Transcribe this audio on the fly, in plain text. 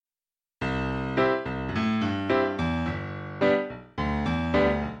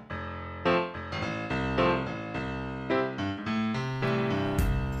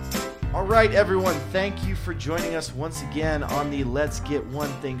right, everyone. Thank you for joining us once again on the Let's Get One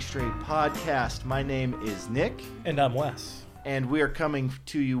Thing Straight podcast. My name is Nick. And I'm Wes. And we are coming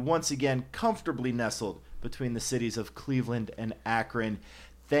to you once again comfortably nestled between the cities of Cleveland and Akron.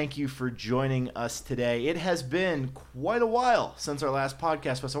 Thank you for joining us today. It has been quite a while since our last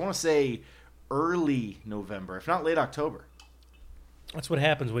podcast, but I want to say early November, if not late October. That's what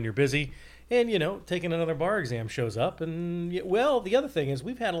happens when you're busy. And, taking another bar exam shows up. And, well, the other thing is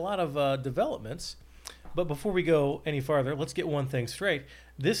we've had a lot of developments. But before we go any farther, let's get one thing straight.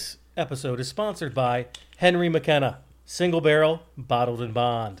 This episode is sponsored by Henry McKenna, Single Barrel, Bottled in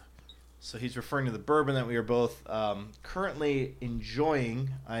Bond. So he's referring to the bourbon that we are both currently enjoying.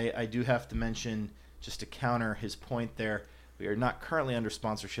 I do have to mention, just to counter his point there, we are not currently under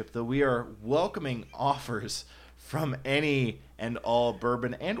sponsorship, though we are welcoming offers from any and all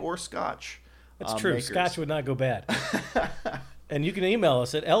bourbon and or scotch. That's true. Makers. Scotch would not go bad. And you can email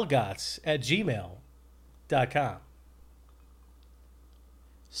us at elgots@gmail.com.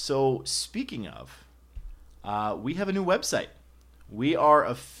 So speaking of, we have a new website. We are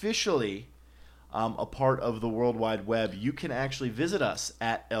officially a part of the World Wide Web. You can actually visit us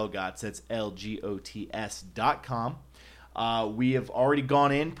at elgots. That's LGOTS.com. We have already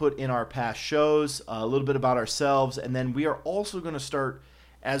gone in, put in our past shows, a little bit about ourselves, and then we are also going to start,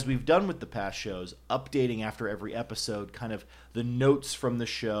 as we've done with the past shows, updating after every episode, kind of the notes from the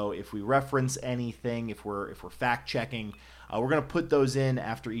show. If we reference anything, if we're fact checking, we're going to put those in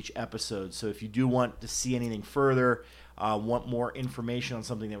after each episode. So if you do want to see anything further, want more information on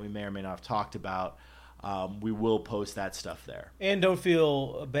something that we may or may not have talked about, we will post that stuff there. And don't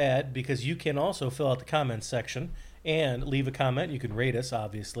feel bad, because you can also fill out the comments section and leave a comment. You can rate us,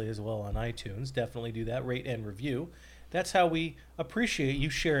 obviously, as well on iTunes. Definitely do that. Rate and review. That's how we appreciate you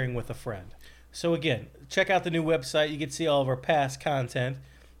sharing with a friend. So again, check out the new website. You can see all of our past content.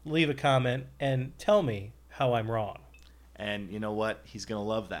 Leave a comment and tell me how I'm wrong. And you know what? He's going to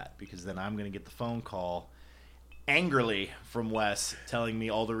love that, because then I'm going to get the phone call angrily from Wes telling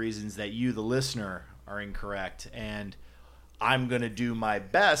me all the reasons that you, the listener, are incorrect. And I'm going to do my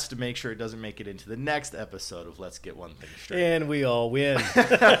best to make sure it doesn't make it into the next episode of Let's Get One Thing Straight. And we all win.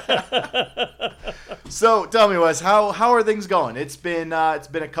 So tell me, Wes, how are things going? It's been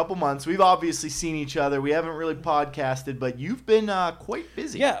a couple months. We've obviously seen each other. We haven't really podcasted, but you've been quite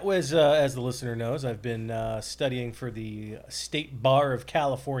busy. Yeah, as the listener knows, I've been studying for the State Bar of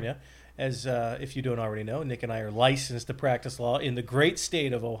California. As if you don't already know, Nick and I are licensed to practice law in the great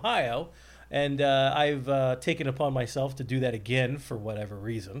state of Ohio. And I've taken upon myself to do that again for whatever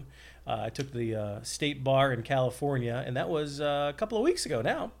reason. I took the state bar in California, and that was a couple of weeks ago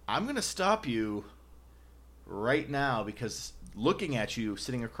now. I'm going to stop you right now, because looking at you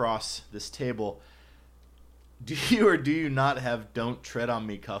sitting across this table, do you or do you not have Don't Tread on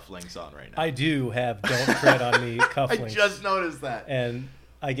Me cufflinks on right now? I do have Don't Tread on Me cufflinks. I just noticed that. And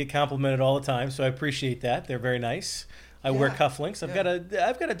I get complimented all the time, so I appreciate that. They're very nice. I wear cufflinks. I've got a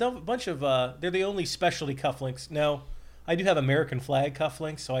bunch of. They're the only specialty cufflinks. No, I do have American flag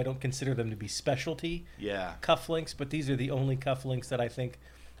cufflinks, so I don't consider them to be specialty cufflinks. But these are the only cufflinks that I think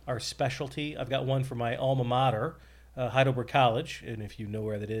are specialty. I've got one for my alma mater, Heidelberg College, and if you know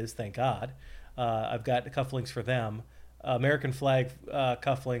where that is, thank God. I've got cufflinks for them, American flag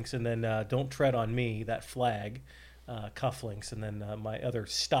cufflinks, and then Don't Tread on Me, that flag. Cufflinks, and then my other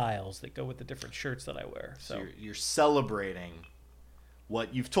styles that go with the different shirts that I wear. So you're celebrating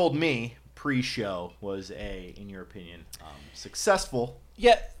what you've told me pre-show was in your opinion, successful.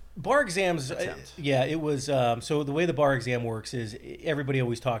 Yeah, bar exams. Attempt. It was. So the way the bar exam works is everybody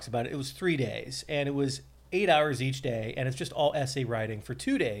always talks about it. It was 3 days, and it was 8 hours each day, and it's just all essay writing for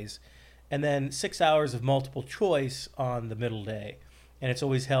 2 days, and then 6 hours of multiple choice on the middle day. And it's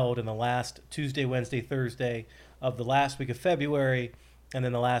always held in the last Tuesday, Wednesday, Thursday of the last week of February, and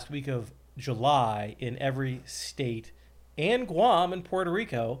then the last week of July in every state, and Guam and Puerto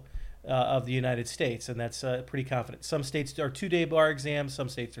Rico of the United States. And that's pretty confident. Some states are 2-day bar exams, some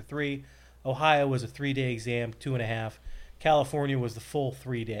states are 3. Ohio was a 3-day exam, 2.5. California was the full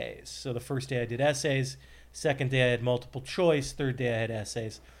 3 days. So the first day I did essays, second day I had multiple choice, third day I had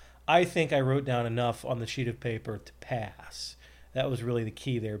essays. I think I wrote down enough on the sheet of paper to pass. That was really the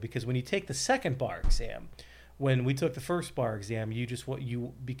key there, because when you take the second bar exam, when we took the first bar exam,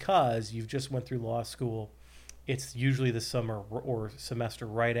 because you've just went through law school, it's usually the summer or semester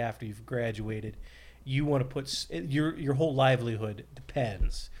right after you've graduated. You want to put your whole livelihood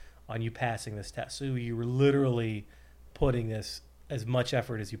depends on you passing this test. So you're literally putting this as much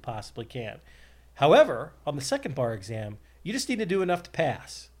effort as you possibly can. However, on the second bar exam, you just need to do enough to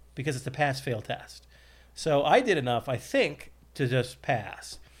pass, because it's a pass-fail test. So I did enough, I think, to just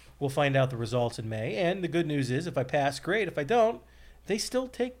pass. We'll find out the results in May. And the good news is, if I pass, great. If I don't, I can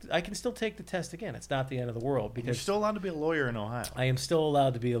still take the test again. It's not the end of the world You're because still allowed to be a lawyer in Ohio. I am still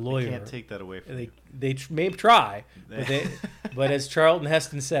allowed to be a lawyer. They can't take that away from you. They may try, but as Charlton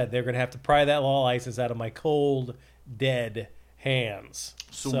Heston said, they're going to have to pry that law license out of my cold, dead hands.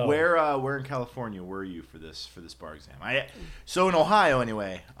 So where in California were you for this bar exam? So in Ohio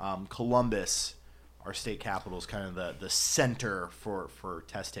anyway, Columbus, our state capital, is kind of the center for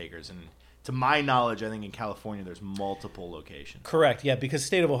test takers, and to my knowledge, I think in California there's multiple locations. Correct, yeah, because the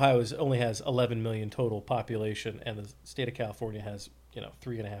state of Ohio only has 11 million total population, and the state of California has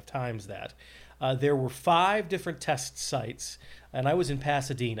 3.5 times that. There were 5 different test sites, and I was in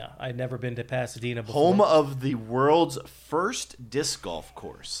Pasadena. I'd never been to Pasadena before. Home of the world's first disc golf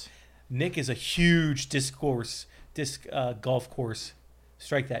course. Nick is a huge disc course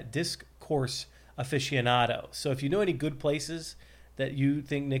aficionado. So if you know any good places that you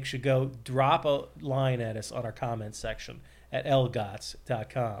think Nick should go, drop a line at us on our comments section at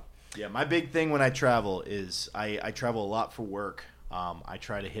elgots.com. Yeah, my big thing when I travel is I travel a lot for work. I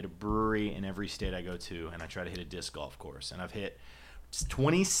try to hit a brewery in every state I go to, and I try to hit a disc golf course. And I've hit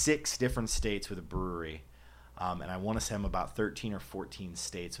 26 different states with a brewery, and I want to say I'm about 13 or 14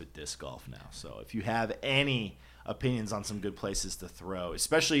 states with disc golf now. So if you have any opinions on some good places to throw,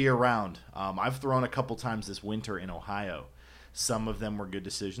 especially year-round, I've thrown a couple times this winter in Ohio. Some of them were good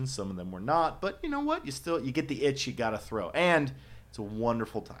decisions, some of them were not. But you know what? You get the itch, you got to throw. And it's a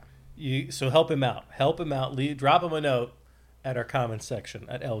wonderful time. So help him out. Drop him a note at our comments section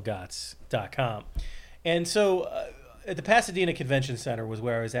at elgots.com. And so at the Pasadena Convention Center was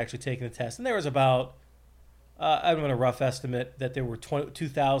where I was actually taking the test. And there was about, I'm going to rough estimate that there were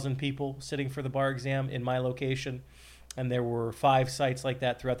 2,000 people sitting for the bar exam in my location. And there were 5 sites like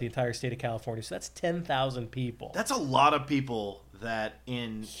that throughout the entire state of California. So that's 10,000 people. That's a lot of people that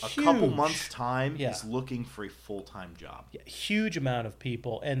in a couple months' time is looking for a full-time job. Yeah, huge amount of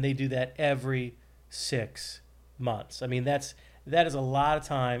people. And they do that every 6 months. I mean, that is a lot of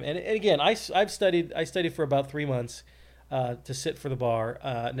time. And again, I studied for about 3 months to sit for the bar.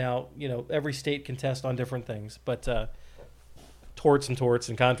 Now, every state can test on different things, but torts and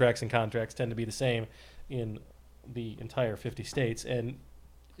contracts tend to be the same in the entire 50 states. And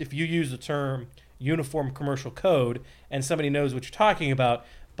if you use the term Uniform Commercial Code and somebody knows what you're talking about,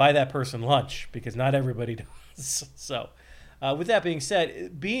 buy that person lunch, because not everybody does. So with that being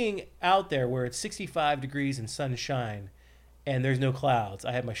said, being out there where it's 65 degrees and sunshine and there's no clouds,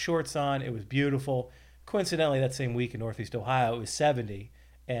 I had my shorts on. It was beautiful. Coincidentally, that same week in Northeast Ohio, it was 70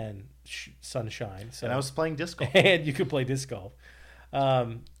 and sunshine. So, and I was playing disc golf. And you could play disc golf.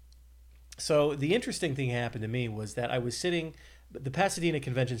 So the interesting thing happened to me was that I was sitting, the Pasadena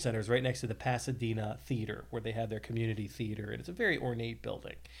Convention Center is right next to the Pasadena Theater, where they have their community theater, and it's a very ornate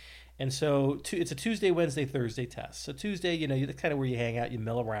building. And so it's a Tuesday, Wednesday, Thursday test. So Tuesday, that's kind of where you hang out, you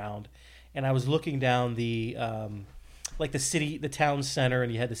mill around. And I was looking down the town center,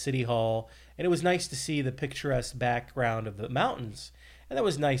 and you had the city hall, and it was nice to see the picturesque background of the mountains. And that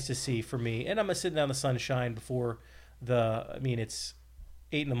was nice to see for me. And I'm sitting down in the sunshine before it's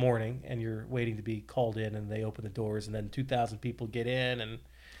 8 a.m, and you're waiting to be called in, and they open the doors, and then 2,000 people get in, and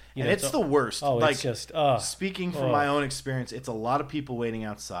it's the worst. Oh, it's just speaking from my own experience, it's a lot of people waiting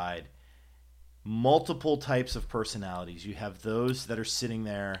outside. Multiple types of personalities. You have those that are sitting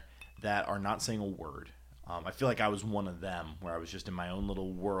there that are not saying a word. I feel like I was one of them, where I was just in my own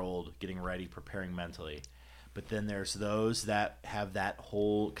little world, getting ready, preparing mentally. But then there's those that have that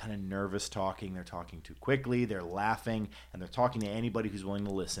whole kind of nervous talking. They're talking too quickly. They're laughing, and they're talking to anybody who's willing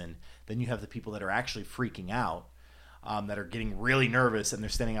to listen. Then you have the people that are actually freaking out, that are getting really nervous, and they're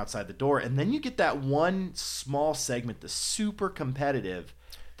standing outside the door. And then you get that one small segment, the super competitive,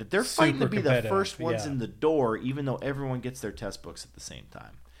 that they're fighting to be the first ones in the door, even though everyone gets their test books at the same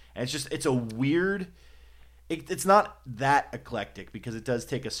time. And it's a weird... It's not that eclectic, because it does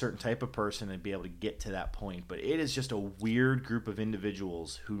take a certain type of person to be able to get to that point. But it is just a weird group of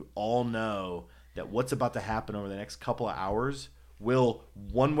individuals who all know that what's about to happen over the next couple of hours will,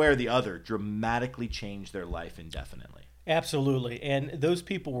 one way or the other, dramatically change their life indefinitely. Absolutely. And those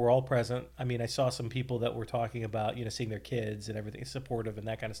people were all present. I mean, I saw some people that were talking about, seeing their kids and everything, supportive and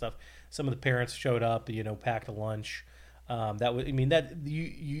that kind of stuff. Some of the parents showed up, packed a lunch.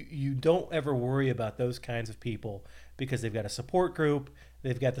 You don't ever worry about those kinds of people, because they've got a support group,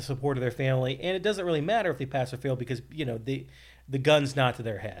 they've got the support of their family, and it doesn't really matter if they pass or fail, because the gun's not to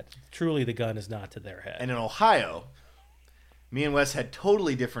their head. Truly, the gun is not to their head. And in Ohio, me and Wes had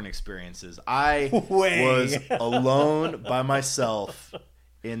totally different experiences. I was alone by myself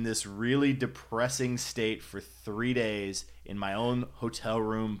in this really depressing state for 3 days in my own hotel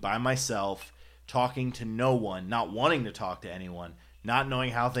room by myself, talking to no one, not wanting to talk to anyone, not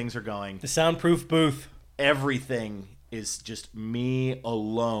knowing how things are going. The soundproof booth. Everything is just me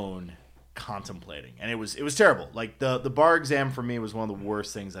alone contemplating, and it was terrible. Like the bar exam for me was one of the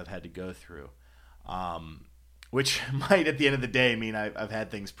worst things I've had to go through, which might at the end of the day mean I've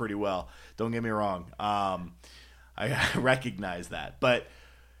had things pretty well. Don't get me wrong. I recognize that, but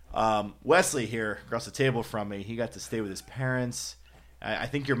Wesley here across the table from me, he got to stay with his parents. I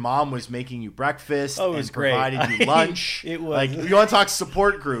think your mom was making you breakfast and provided you lunch. It was. Like, you want to talk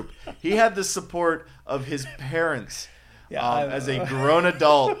support group. He had the support of his parents as a grown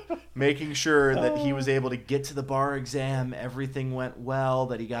adult, making sure that he was able to get to the bar exam. Everything went well,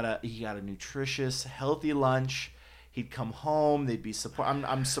 that he got a nutritious, healthy lunch. He'd come home. They'd be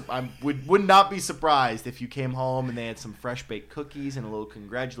I would not be surprised if you came home and they had some fresh baked cookies and a little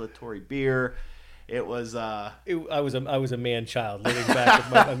congratulatory beer. It was. I was a man child living back.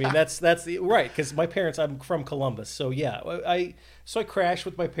 That's the right, because my parents. I'm from Columbus, so yeah. I crashed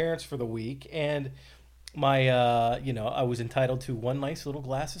with my parents for the week, and my I was entitled to one nice little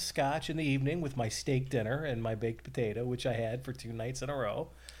glass of scotch in the evening with my steak dinner and my baked potato, which I had for 2 nights in a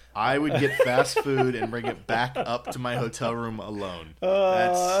row. I would get fast food and bring it back up to my hotel room alone.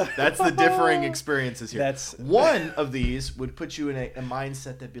 That's the differing experiences here. One of these would put you in a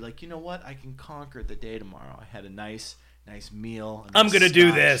mindset that'd be like, you know what? I can conquer the day tomorrow. I had a nice meal. I'm going to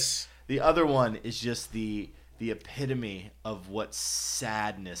do this. The other one is just the epitome of what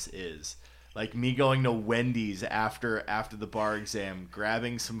sadness is. Like me going to Wendy's after the bar exam,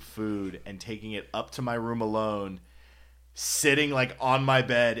 grabbing some food and taking it up to my room alone, sitting like on my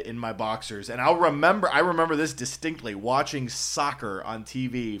bed in my boxers. And I remember this distinctly, watching soccer on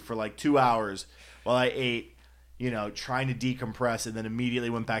TV for like 2 hours while I ate, trying to decompress, and then immediately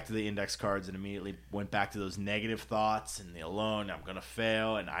went back to the index cards and immediately went back to those negative thoughts and the alone, I'm going to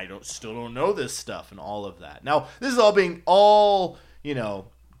fail and I still don't know this stuff and all of that. Now, this is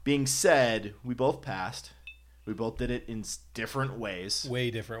being said, we both passed. We both did it in different ways.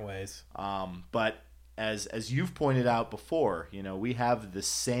 Way different ways. But as you've pointed out before, we have the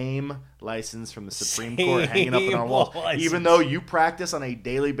same license from the Supreme Court hanging up on our wall. License. Even though you practice on a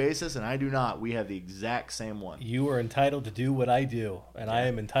daily basis and I do not, we have the exact same one. You are entitled to do what I do, and I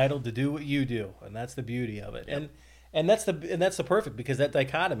am entitled to do what you do, and that's the beauty of it. Yep. And that's the perfect, because that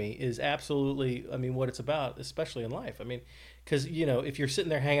dichotomy is absolutely, what it's about, especially in life. Because if you're sitting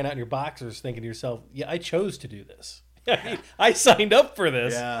there hanging out in your boxers thinking to yourself, yeah, I chose to do this. I signed up for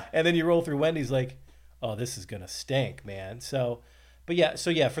this. Yeah. And then you roll through Wendy's like, oh, this is going to stink, man. So for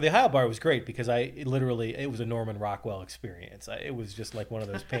the Ohio bar, it was great because it was a Norman Rockwell experience. It was just like one of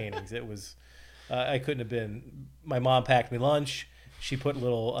those paintings. It was, I couldn't have been, my mom packed me lunch. She put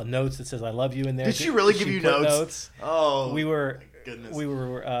little notes that says "I love you" in there. Did she really give you notes? Oh, we were goodness. We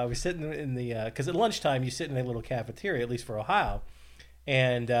were sitting in the because at lunchtime you sit in a little cafeteria, at least for Ohio,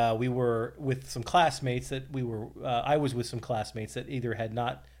 and we were with some classmates that I was with some classmates that either had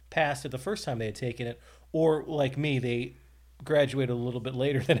not passed it the first time they had taken it, or like me, they graduated a little bit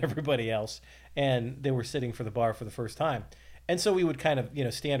later than everybody else, and they were sitting for the bar for the first time, and so we would kind of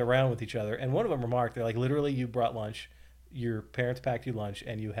stand around with each other, and one of them remarked, they're like, literally, you brought lunch. Your parents packed you lunch,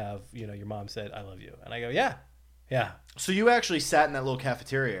 and you have, your mom said, "I love you," and I go, "Yeah." So you actually sat in that little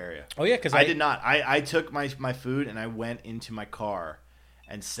cafeteria area? Oh yeah, because I did not. I took my food and I went into my car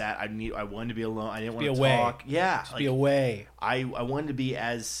and sat. I wanted to be alone. I didn't want to talk. Yeah, be away. I wanted to be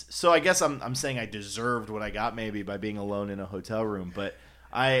as. So I guess I'm saying I deserved what I got maybe by being alone in a hotel room, but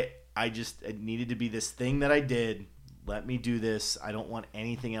it needed to be this thing that I did. Let me do this. I don't want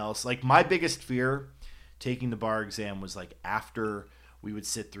anything else. Like, my biggest fear taking the bar exam was like after we would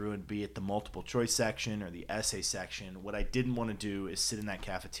sit through and be at the multiple choice section or the essay section. What I didn't want to do is sit in that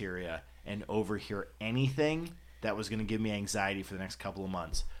cafeteria and overhear anything that was going to give me anxiety for the next couple of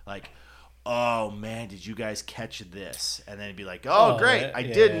months. Like, oh man, did you guys catch this? And then it'd be like, oh great, I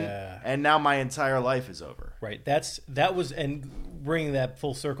didn't, and now my entire life is over. Right. That was, and bringing that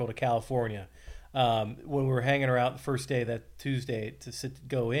full circle to California, when we were hanging around the first day, that Tuesday, to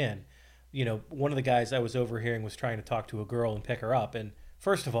go in. One of the guys I was overhearing was trying to talk to a girl and pick her up. And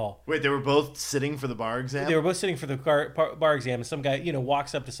first of all... Wait, they were both sitting for the bar exam? They were both sitting for the bar exam, and some guy,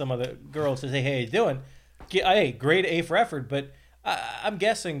 walks up to some other girl and says, hey, how you doing? Hey, grade A for effort, but I'm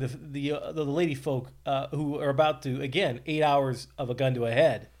guessing the lady folk who are about to, again, 8 hours of a gun to a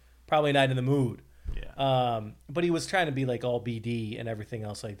head, probably not in the mood. Yeah. But he was trying to be like all BD and everything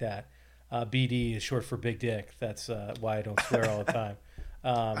else like that. BD is short for big dick. That's why I don't swear all the time.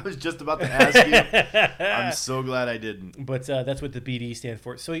 I was just about to ask you. I'm so glad I didn't. But that's what the BD stands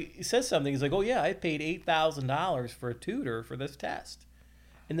for. So he says something. He's like, oh, yeah, I paid $8,000 for a tutor for this test.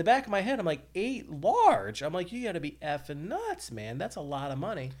 In the back of my head, I'm like, 8 large? I'm like, you got to be effing nuts, man. That's a lot of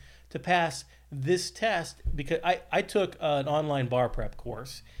money to pass this test. Because I took an online bar prep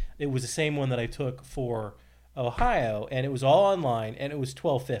course. It was the same one that I took for Ohio, and it was all online, and it was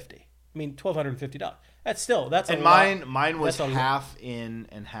 $1,250. I mean, $1,250. That's a lot. Mine was half in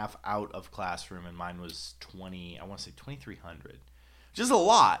and half out of classroom, and mine was I want to say $2,300. Just a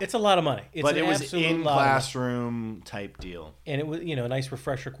lot. It's a lot of money. But it was in classroom type deal, and it was a nice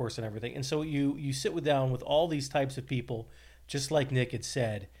refresher course and everything. And so you sit down with all these types of people, just like Nick had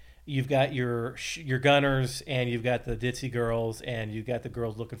said. You've got your gunners, and you've got the ditzy girls, and you've got the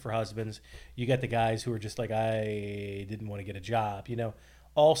girls looking for husbands. You got the guys who are just like, I didn't want to get a job,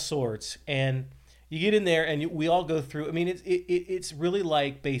 all sorts. And you get in there, and we all go through. I mean, it's really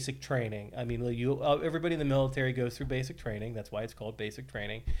like basic training. I mean, everybody in the military goes through basic training. That's why it's called basic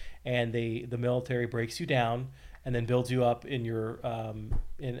training. And the military breaks you down and then builds you up in your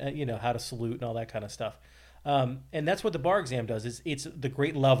how to salute and all that kind of stuff. And that's what the bar exam does. It's the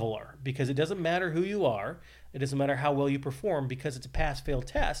great leveler, because it doesn't matter who you are. It doesn't matter how well you perform, because it's a pass-fail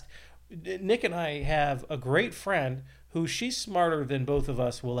test. Nick and I have a great friend who she's smarter than both of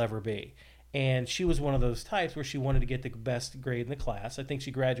us will ever be. And she was one of those types where she wanted to get the best grade in the class. I think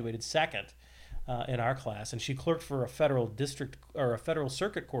she graduated second in our class, and she clerked for a federal district or a federal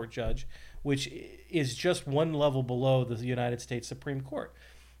circuit court judge, which is just one level below the United States Supreme Court.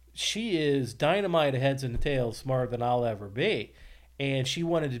 She is dynamite heads and tails smarter than I'll ever be, and she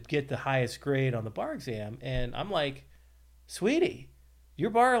wanted to get the highest grade on the bar exam. And I'm like, sweetie,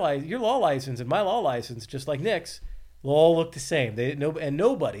 your law license and my law license, just like Nick's, will all look the same. And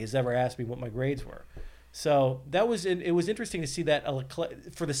nobody has ever asked me what my grades were. So it was interesting to see that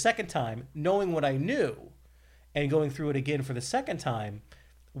for the second time, knowing what I knew, and going through it again for the second time,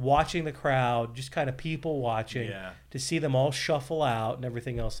 watching the crowd, just kind of people watching, to see them all shuffle out and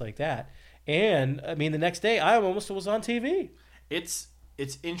everything else like that. And I mean, the next day, I almost was on TV. It's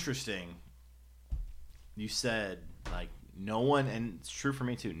interesting. You said, like, no one, and it's true for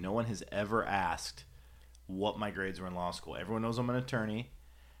me too, no one has ever asked what my grades were in law school. Everyone knows I'm an attorney.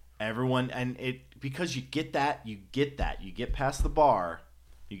 Because you get past the bar,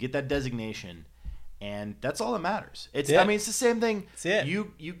 you get that designation, and that's all that matters. It's the same thing. That's it.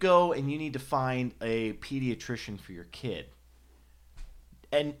 You go and you need to find a pediatrician for your kid,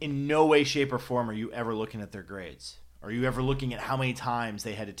 and in no way, shape, or form are you ever looking at their grades. Are you ever looking at how many times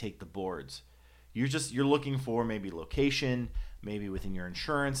they had to take the boards? You're looking for maybe location, maybe within your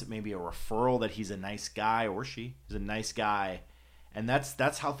insurance, maybe a referral that he's a nice guy, or she is a nice guy. And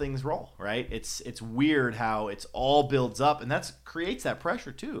that's how things roll, right? It's weird how it's all builds up, and that creates that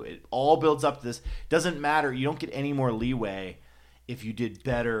pressure too. It all builds up to this. Doesn't matter. You don't get any more leeway if you did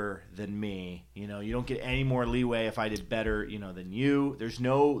better than me. You don't get any more leeway if I did better, than you.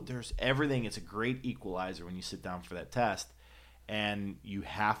 There's everything. It's a great equalizer when you sit down for that test, and you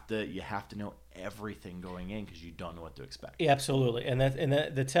have to know everything going in, because you don't know what to expect. Yeah, absolutely. And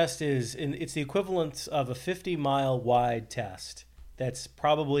the test it's the equivalent of a 50-mile wide test. That's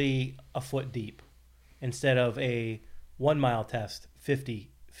probably a foot deep, instead of a 1-mile test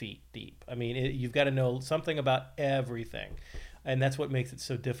 50 feet deep. I mean, you've got to know something about everything, and that's what makes it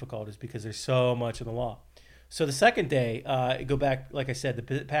so difficult, is because there's so much in the law. So the second day, go back, like I said,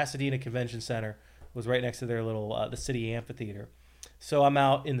 the Pasadena Convention Center was right next to their little the city amphitheater. So I'm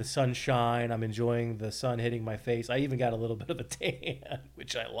out in the sunshine. I'm enjoying the sun hitting my face. I even got a little bit of a tan,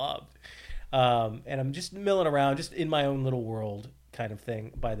 which I loved. And I'm just milling around, just in my own little world kind of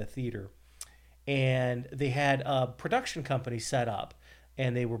thing by the theater. And they had a production company set up,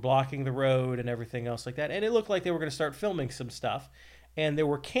 and they were blocking the road and everything else like that. And it looked like they were going to start filming some stuff. And there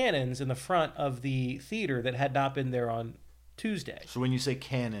were cannons in the front of the theater that had not been there on Tuesday. So when you say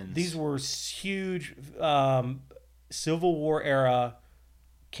cannons, these were huge Civil War era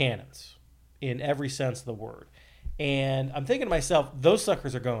cannons in every sense of the word. And I'm thinking to myself, those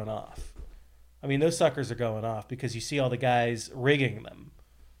suckers are going off. I mean, those suckers are going off, because you see all the guys rigging them,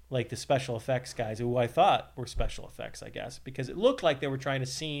 like the special effects guys, who I thought were special effects, I guess, because it looked like they were trying to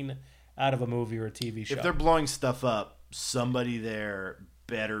scene out of a movie or a TV show. If they're blowing stuff up, somebody there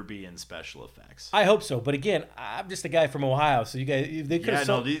better be in special effects. I hope so. But again, I'm just a guy from Ohio, so you guys, they could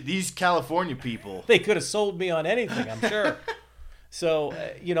have these California people, they could have sold me on anything, I'm sure. So,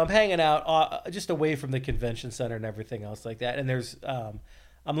 I'm hanging out just away from the convention center and everything else like that. And there's,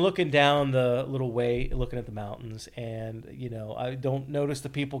 I'm looking down the little way, looking at the mountains, and, I don't notice the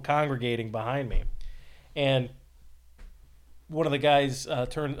people congregating behind me. And one of the guys I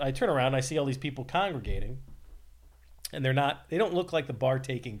turn around, and I see all these people congregating, and they don't look like the bar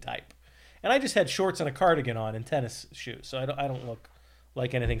taking type. And I just had shorts and a cardigan on and tennis shoes, so I don't look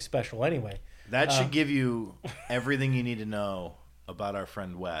like anything special anyway. That should give you everything you need to know about our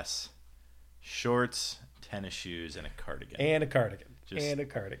friend Wes. Shorts, tennis shoes, and a cardigan.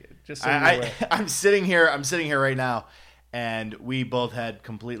 Just so you're aware. I'm sitting here right now, and we both had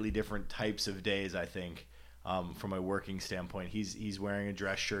completely different types of days, I think, from a working standpoint. He's wearing a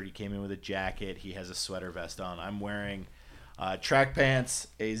dress shirt. He came in with a jacket. He has a sweater vest on. I'm wearing track pants,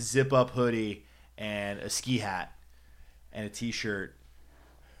 a zip-up hoodie, and a ski hat, and a T-shirt.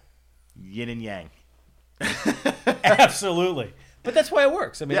 Yin and yang. Absolutely. But that's why it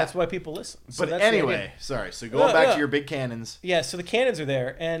works. I mean, that's why people listen. So but anyway, sorry. So going back to your big cannons. Yeah, so the cannons are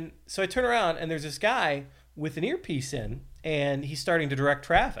there. And so I turn around, and there's this guy with an earpiece in, and he's starting to direct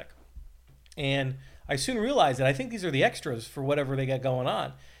traffic. And I soon realized that I think these are the extras for whatever they got going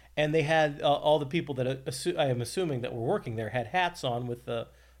on. And they had all the people that I am assuming that were working there had hats on with the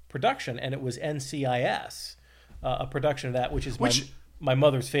production, and it was NCIS, a production of that, which is my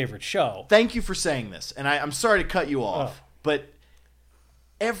mother's favorite show. Thank you for saying this. And I'm sorry to cut you off, but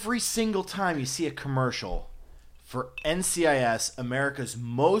every single time you see a commercial for NCIS, America's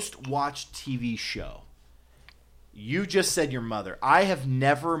most watched TV show, you just said your mother. I have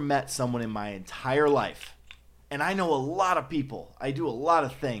never met someone in my entire life, and I know a lot of people, I do a lot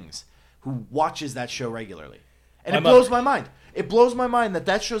of things, who watches that show regularly. And it blows my mind. It blows my mind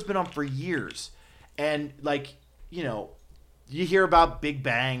that show's been on for years. And, like, you know, you hear about Big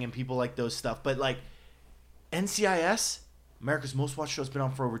Bang and people like those stuff, but, like, NCIS, America's most watched show, has been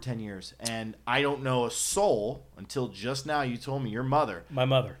on for over 10 years. And I don't know a soul, until just now you told me, your mother. My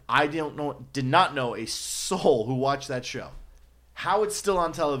mother. I did not know a soul who watched that show. How it's still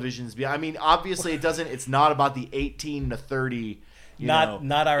on television is, I mean, obviously it's not about the 18 to 30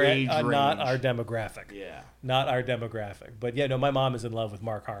 not our age range. Not our demographic. Yeah. Not our demographic. But yeah, no, my mom is in love with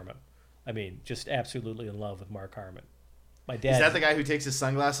Mark Harmon. I mean, just absolutely in love with Mark Harmon. My dad. Is that the guy who takes his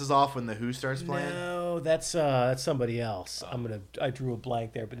sunglasses off when the Who starts playing? No, that's somebody else. I drew a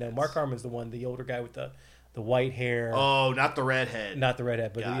blank there, but no, Mark Harmon's the one, the older guy with the white hair. Oh, not the redhead. Not the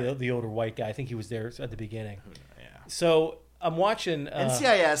redhead, but the older white guy. I think he was there at the beginning. Yeah. So I'm watching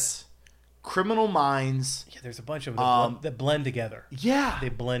NCIS, Criminal Minds. Yeah, there's a bunch of them that blend together. Yeah, they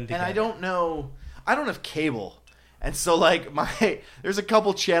blend together. And I don't have cable. And so, like, there's a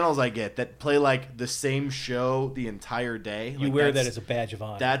couple channels I get that play, like, the same show the entire day. You wear that as a badge of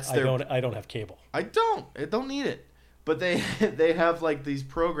honor. I don't have cable. I don't need it. But they have, like, these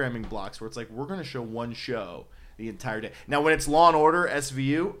programming blocks where it's like, we're going to show one show the entire day. Now, when it's Law & Order,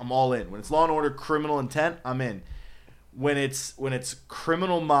 SVU, I'm all in. When it's Law & Order, Criminal Intent, I'm in. When it's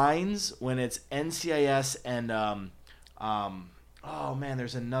Criminal Minds, when it's NCIS and, oh, man,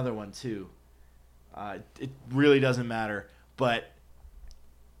 there's another one, too. It really doesn't matter, but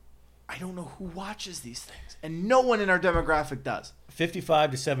I don't know who watches these things, and no one in our demographic does. 55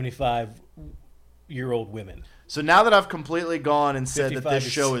 to 75-year-old women. So now that I've completely gone and said that this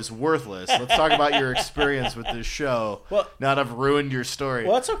show is worthless, let's talk about your experience with this show. Well, now that I've ruined your story.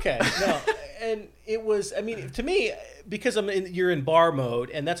 Well, it's okay. No, and it was, I mean, to me, because you're in bar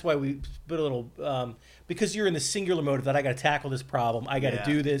mode, and that's why we put a little, because you're in the singular mode of that I got to tackle this problem, I got to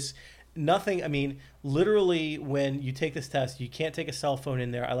do this. Nothing, I mean, literally when you take this test, you can't take a cell phone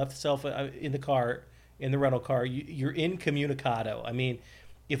in there. I left the cell phone in the car, in the rental car. You're incommunicado. I mean,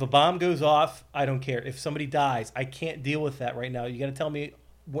 if a bomb goes off, I don't care. If somebody dies, I can't deal with that right now. You got to tell me,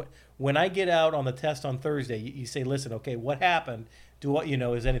 when I get out on the test on Thursday, you say, listen, okay, what happened?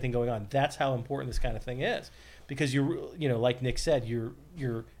 Is anything going on? That's how important this kind of thing is. Because like Nick said,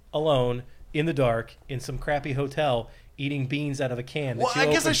 you're alone, in the dark, in some crappy hotel, eating beans out of a can. Well, I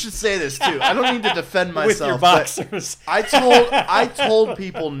guess I should say this too. I don't need to defend myself. With your boxers. I told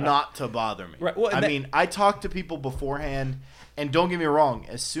people not to bother me. Right. Well, I talked to people beforehand, and don't get me wrong.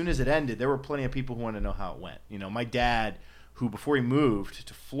 As soon as it ended, there were plenty of people who wanted to know how it went. You know, my dad, who before he moved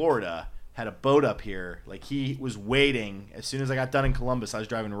to Florida, had a boat up here. Like, he was waiting. As soon as I got done in Columbus, I was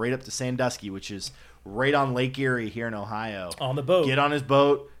driving right up to Sandusky, which is right on Lake Erie here in Ohio. On the boat. Get on his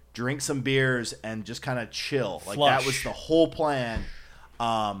boat, drink some beers, and just kind of chill. Like, that was the whole plan.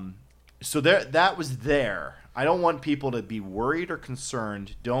 So that was there. I don't want people to be worried or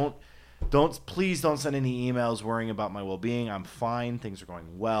concerned. Please don't send any emails worrying about my well-being. I'm fine. Things are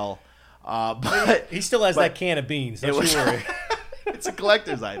going well. But he still has that can of beans. Don't you worry. It's a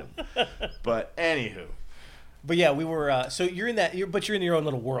collector's item. But anywho. But yeah, we were. So you're in that. But you're in your own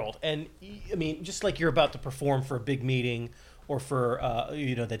little world, and I mean, just like you're about to perform for a big meeting, or for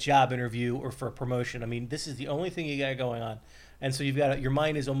the job interview or for a promotion. I mean, this is the only thing you got going on. And so your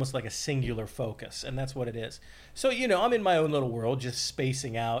mind is almost like a singular focus, and that's what it is. So, I'm in my own little world, just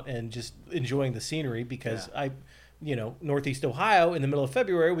spacing out and just enjoying the scenery because Northeast Ohio, in the middle of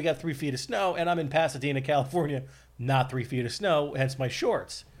February, we got 3 feet of snow, and I'm in Pasadena, California, not 3 feet of snow, hence my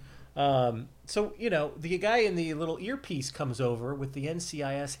shorts. So, the guy in the little earpiece comes over with the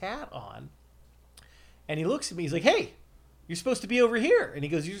NCIS hat on, and he looks at me, he's like, "Hey, you're supposed to be over here." And he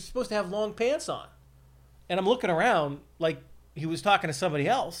goes, "You're supposed to have long pants on." And I'm looking around like he was talking to somebody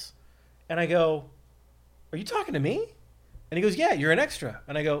else. And I go, "Are you talking to me?" And he goes, "Yeah, you're an extra."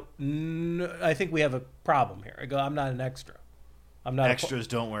 And I go, "No, I think we have a problem here." I go, "I'm not an extra. I'm not." Extras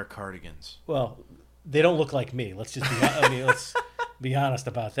don't wear cardigans. Well, they don't look like me. Let's just be, let's be honest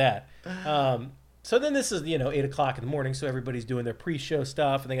about that. So then this is, 8 o'clock in the morning. So everybody's doing their pre-show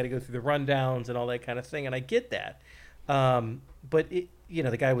stuff and they got to go through the rundowns and all that kind of thing. And I get that. But the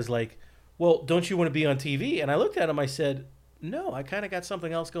guy was like, "Well, don't you want to be on TV?" And I looked at him. I said, "No, I kind of got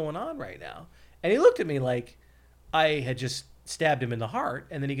something else going on right now." And he looked at me like I had just stabbed him in the heart.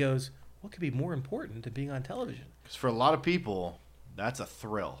 And then he goes, "What could be more important than being on television?" Because for a lot of people, that's a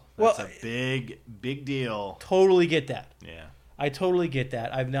thrill. That's a big deal. Totally get that. Yeah. I totally get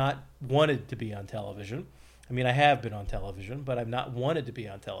that. I've not wanted to be on television. I mean, I have been on television, but I've not wanted to be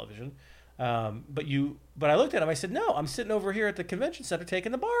on television. But I looked at him. I said, "No, I'm sitting over here at the convention center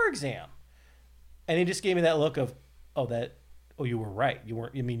taking the bar exam." And he just gave me that look of, "Oh, you were right. You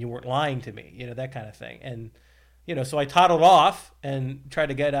weren't lying to me," that kind of thing. And, so I toddled off and tried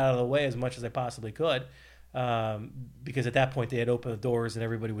to get out of the way as much as I possibly could. Because at that point they had opened the doors and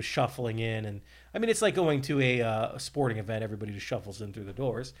everybody was shuffling in. And I mean, it's like going to a sporting event. Everybody just shuffles in through the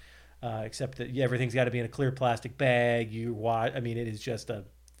doors, except that everything's got to be in a clear plastic bag. It is just a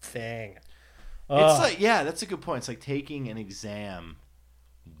thing. It's like, yeah, that's a good point. It's like taking an exam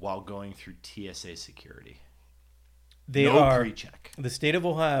while going through TSA security. Pre-check. The state of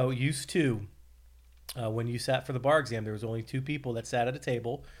Ohio used to, when you sat for the bar exam, there was only 2 people that sat at a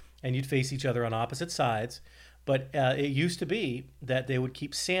table, and you'd face each other on opposite sides. But it used to be that they would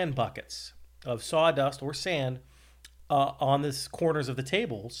keep sand buckets of sawdust or sand on the corners of the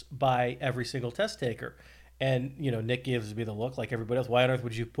tables by every single test taker. And, Nick gives me the look like everybody else. Why on earth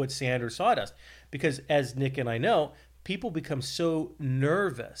would you put sand or sawdust? Because as Nick and I know, people become so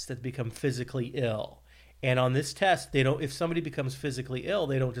nervous that they become physically ill. And on this test, if somebody becomes physically ill,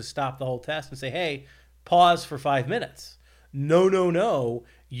 they don't just stop the whole test and say, "Hey, pause for 5 minutes." No.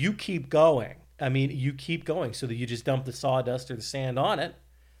 You keep going. You keep going so that you just dump the sawdust or the sand on it.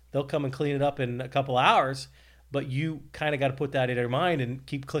 They'll come and clean it up in a couple hours, but you kind of got to put that in your mind and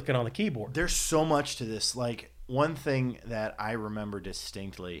keep clicking on the keyboard. There's so much to this. Like, one thing that I remember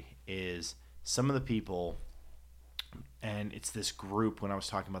distinctly is some of the people, and it's this group when I was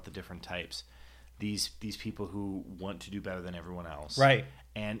talking about the different types, these people who want to do better than everyone else. Right.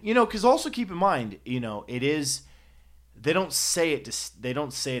 And, because also keep in mind, it is... They don't say it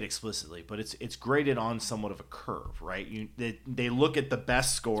explicitly, but it's graded on somewhat of a curve, right? They look at the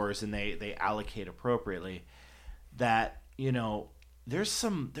best scores and they allocate appropriately. That, there's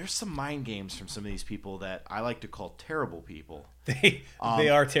some mind games from some of these people that I like to call terrible people. They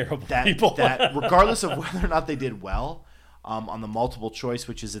are terrible people. That regardless of whether or not they did well on the multiple choice,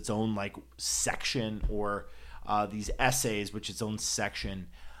 which is its own like section, or these essays, which is its own section,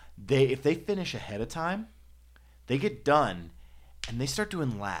 if they finish ahead of time, they get done, and they start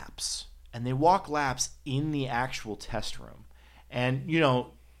doing laps, and they walk laps in the actual test room. And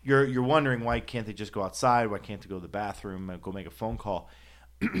you're wondering, why can't they just go outside? Why can't they go to the bathroom and go make a phone call?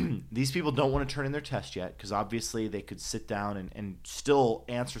 These people don't want to turn in their test yet, because obviously they could sit down and still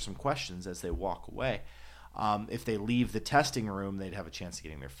answer some questions as they walk away. If they leave the testing room, they'd have a chance of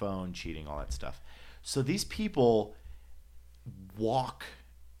getting their phone, cheating, all that stuff. So these people walk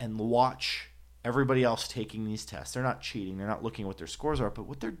and watch everybody else taking these tests. They're not cheating. They're not looking at what their scores are. But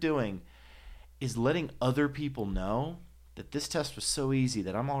what they're doing is letting other people know that this test was so easy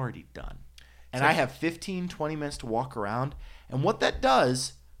that I'm already done. And I have 15, 20 minutes to walk around. And what that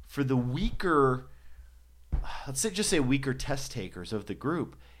does for the weaker, let's say weaker test takers of the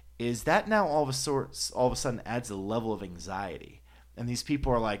group, is that now all of a sudden adds a level of anxiety. And these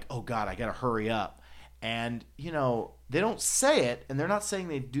people are like, "Oh God, I got to hurry up." And, they don't say it, and they're not saying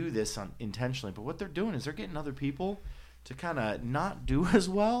they do this intentionally, but what they're doing is they're getting other people to kind of not do as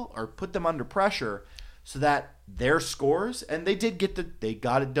well or put them under pressure so that their scores, and they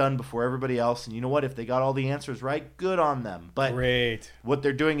got it done before everybody else. And you know what? If they got all the answers right, good on them. But Great. What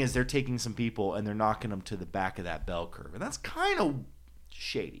they're doing is they're taking some people and they're knocking them to the back of that bell curve. And that's kind of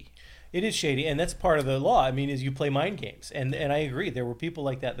shady. It is shady, and that's part of the law. I mean, is you play mind games, and I agree. There were people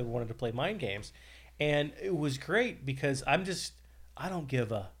like that wanted to play mind games, and it was great because I don't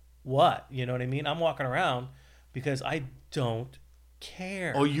give a what, you know what I mean? I'm walking around because I don't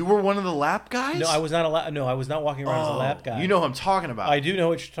care. Oh, you were one of the lap guys? No, I was not I was not walking around as a lap guy. You know what I'm talking about. I do know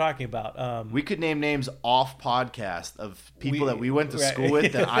what you're talking about. We could name names off podcast of people that we went to school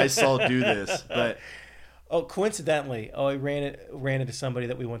with that I saw do this, but. Oh, coincidentally, I ran into somebody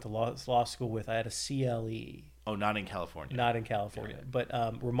that we went to law school with. I had a CLE. Oh, not in California. Not in California, but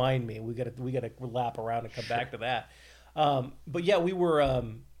remind me. We got to lap around and come back to that. But yeah, we were.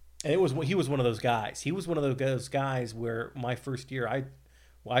 And he was one of those guys. He was one of those guys where my first year,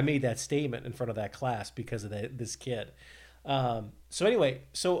 I made that statement in front of that class because of this kid. So anyway,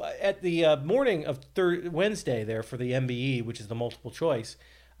 at the morning of Wednesday there for the MBE, which is the multiple choice.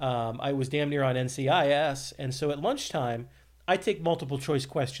 I was damn near on NCIS, and so at lunchtime, I take multiple choice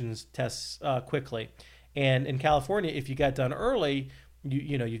questions tests quickly. And in California, if you got done early,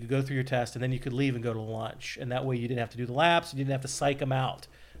 you could go through your test, and then you could leave and go to lunch. And that way you didn't have to do the laps, you didn't have to psych them out.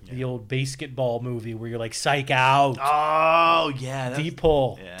 Yeah. The old basketball movie where you're like, psych out. Oh, yeah. Deep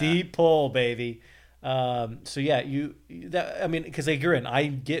pull, baby. So yeah, because I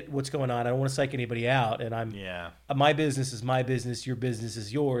get what's going on. I don't want to psych anybody out, and my business is my business. Your business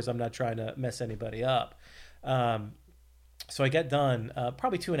is yours. I'm not trying to mess anybody up. So I got done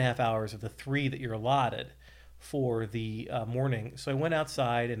probably 2.5 hours of the 3 that you're allotted for the morning. So I went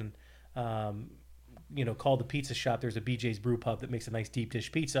outside and called the pizza shop. There's a BJ's Brew Pub that makes a nice deep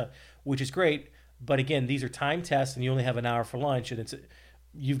dish pizza, which is great. But again, these are time tests, and you only have an hour for lunch, and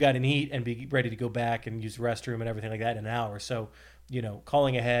you've got to eat and be ready to go back and use the restroom and everything like that in an hour. So,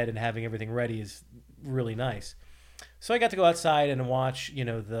 calling ahead and having everything ready is really nice. So I got to go outside and watch,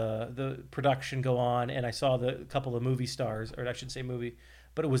 the production go on, and I saw the couple of movie stars, or I shouldn't say movie,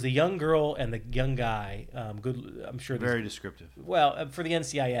 but it was the young girl and the young guy. Good, I'm sure. Very descriptive. Well, for the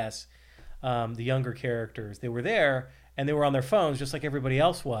NCIS, the younger characters, they were there, and they were on their phones just like everybody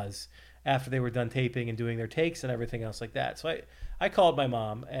else was after they were done taping and doing their takes and everything else like that. So I called my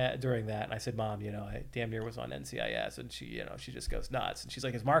mom during that, and I said, Mom, I damn near was on NCIS, and she just goes nuts, and she's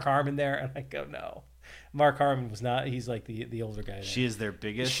like, is Mark Harmon there? And I go, no, Mark Harmon was not. He's like the older guy there. She is their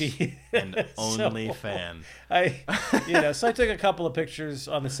biggest and only fan. So I took a couple of pictures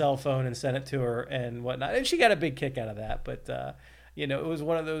on the cell phone and sent it to her and whatnot, and she got a big kick out of that. But it was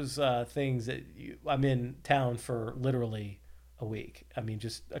one of those things that I'm in town for literally a week. I mean,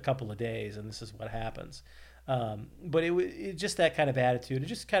 just a couple of days, and this is what happens. But it just that kind of attitude, and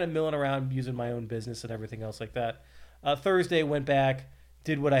just kind of milling around, using my own business and everything else like that. Thursday, went back,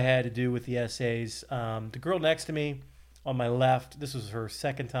 did what I had to do with the essays. The girl next to me on my left, this was her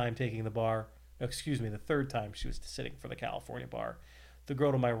second time taking the bar. The third time she was sitting for the California bar. The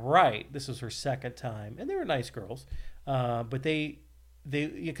girl to my right, this was her second time, and they were nice girls. But they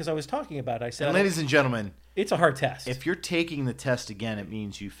because I was talking about it, I said, and ladies and gentlemen, it's a hard test. If you're taking the test again, it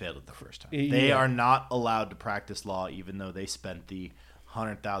means you failed it the first time. They are not allowed to practice law, even though they spent the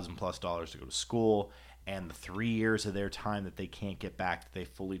 $100,000+ to go to school and the 3 years of their time that they can't get back that they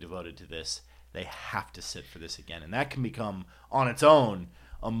fully devoted to this. They have to sit for this again, and that can become on its own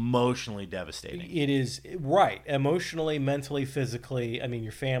emotionally devastating. It is, right, emotionally, mentally, physically. I mean,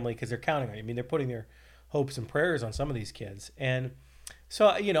 your family, because they're counting on you. I mean, they're putting their hopes and prayers on some of these kids, and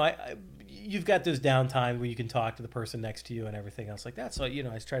so, you've got those downtime where you can talk to the person next to you and everything else like that. So,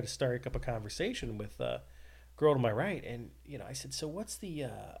 I tried to start up a conversation with a girl to my right. And, I said, so what's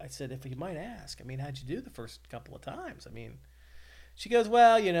I said, if you might ask, how'd you do the first couple of times? She goes,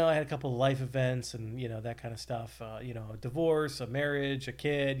 well, I had a couple of life events and, that kind of stuff, a divorce, a marriage, a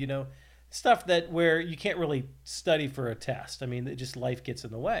kid, stuff where you can't really study for a test. Just life gets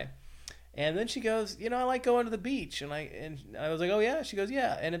in the way. And then she goes, I like going to the beach. And I was like, oh, yeah? She goes,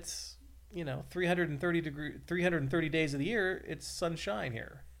 yeah. And it's, 330 days of the year, it's sunshine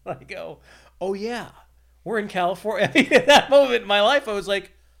here. And I go, oh, yeah, we're in California. At that moment in my life, I was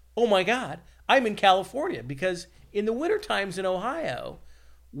like, oh, my God, I'm in California. Because in the winter times in Ohio,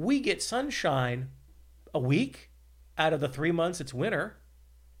 we get sunshine a week out of the 3 months it's winter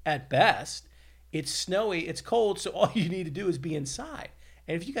at best. It's snowy, it's cold, so all you need to do is be inside.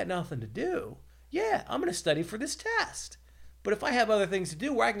 And if you got nothing to do, yeah, I'm going to study for this test. But if I have other things to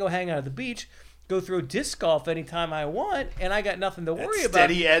do where I can go hang out at the beach, go throw disc golf anytime I want, and I got nothing to worry about.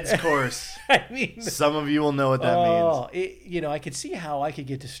 Steady Ed's course. Some of you will know what that means. I could see how I could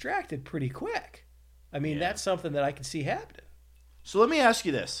get distracted pretty quick. That's something that I can see happening. So let me ask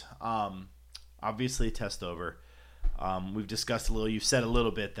you this. Obviously, test over. We've discussed a little. You've said a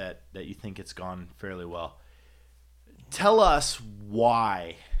little bit that you think it's gone fairly well. Tell us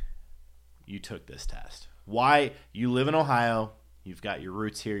why you took this test? Why you live in Ohio? You've got your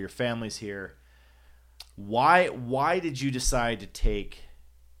roots here. Your family's here. Why did you decide to take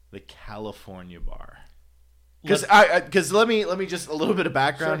the California bar? Because let me just a little bit of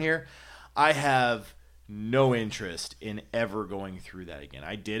background here. I have no interest in ever going through that again.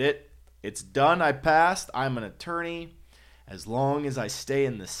 I did it. It's done. I passed. I'm an attorney. As long as I stay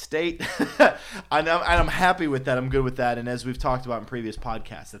in the state, and I'm happy with that. I'm good with that. And as we've talked about in previous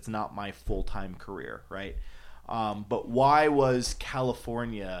podcasts, that's not my full-time career, right? But why was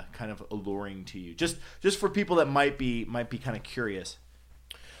California kind of alluring to you? Just for people that might be kind of curious.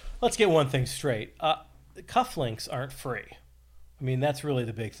 Let's get one thing straight. Cufflinks aren't free. I mean, that's really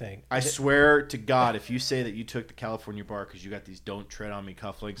the big thing. I swear to God, if you say that you took the California bar because you got these "Don't Tread on Me"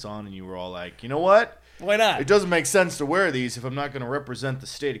 cufflinks on, and you were all like, you know what? Why not? It doesn't make sense to wear these if I'm not going to represent the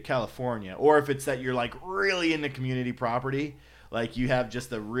state of California, or if it's that you're like really into community property, like you have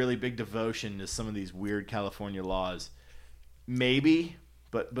just a really big devotion to some of these weird California laws. Maybe,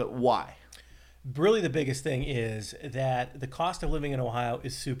 but why? Really, the biggest thing is that the cost of living in Ohio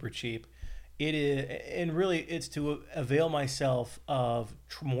is super cheap. It is, and really, it's to avail myself of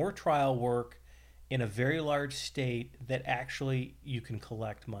more trial work in a very large state that actually you can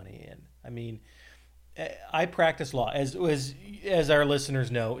collect money in. I mean, I practice law. As our listeners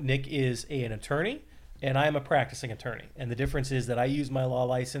know, Nick is an attorney, and I am a practicing attorney. And the difference is that I use my law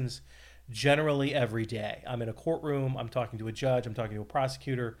license generally every day. I'm in a courtroom. I'm talking to a judge. I'm talking to a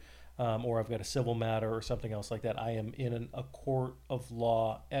prosecutor. Or I've got a civil matter or something else like that. I am in a court of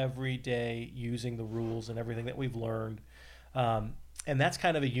law every day using the rules and everything that we've learned. And that's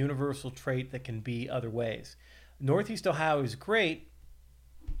kind of a universal trait that can be other ways. Northeast Ohio is great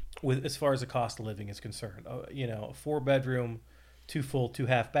as far as the cost of living is concerned. A 4-bedroom, 2 full, 2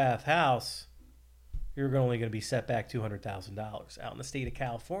 half bath house, you're only going to be set back $200,000. Out in the state of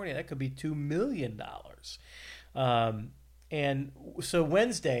California, that could be $2 million. And so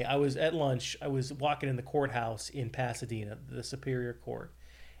Wednesday, I was at lunch. I was walking in the courthouse in Pasadena, the Superior Court,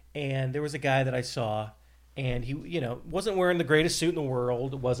 and there was a guy that I saw, and he, wasn't wearing the greatest suit in the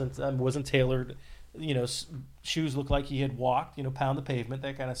world. Wasn't tailored. Shoes looked like he had walked. Pound the pavement,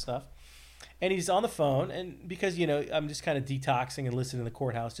 that kind of stuff. And he's on the phone, and because I'm just kind of detoxing and listening to the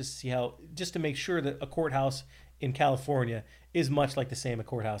courthouse just to make sure that a courthouse in California is much like the same a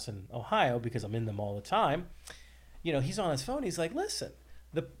courthouse in Ohio because I'm in them all the time. He's on his phone. He's like, listen,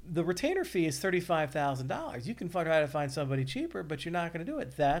 the retainer fee is $35,000. You can try to find somebody cheaper, but you're not going to do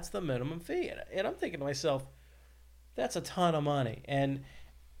it. That's the minimum fee. And I'm thinking to myself, that's a ton of money. And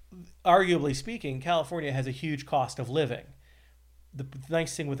arguably speaking, California has a huge cost of living. The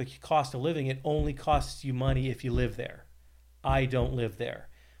nice thing with the cost of living, it only costs you money if you live there. I don't live there.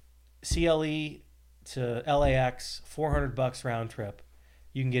 CLE to LAX, $400 round trip.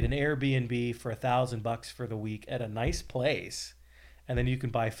 You can get an Airbnb for $1,000 for the week at a nice place, and then you can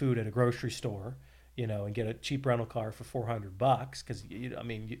buy food at a grocery store, and get a cheap rental car for $400. Because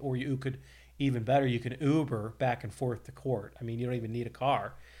or you could, even better, you can Uber back and forth to court. I mean, you don't even need a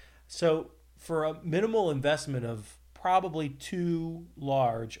car. So for a minimal investment of probably $2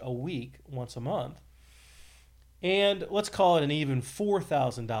 large a week, once a month, and let's call it an even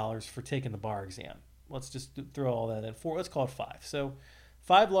 $4,000 for taking the bar exam. Let's just throw all that in. Let's call it $5,000. So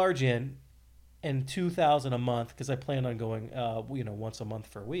 $5 large in and $2,000 a month because I plan on going, once a month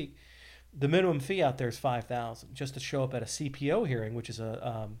for a week. The minimum fee out there is $5,000 just to show up at a CPO hearing, which is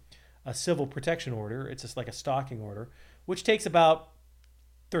a civil protection order. It's just like a stalking order, which takes about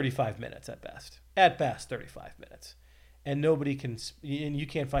 35 minutes at best. At best, 35 minutes, and you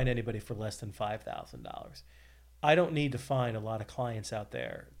can't find anybody for less than $5,000. I don't need to find a lot of clients out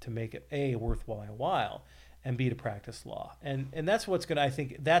there to make it a worthwhile while. And B, to practice law. And that's what's going to, I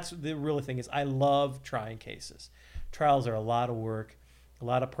think, that's the real thing is I love trying cases. Trials are a lot of work, a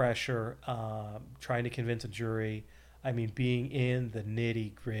lot of pressure, trying to convince a jury. I mean, being in the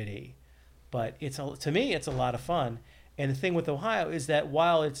nitty gritty. But to me, it's a lot of fun. And the thing with Ohio is that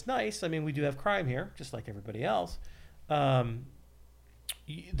while it's nice, I mean, we do have crime here, just like everybody else,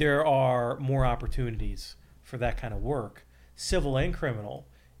 there are more opportunities for that kind of work, civil and criminal,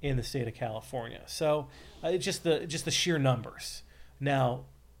 in the state of California. So it's just the sheer numbers. Now,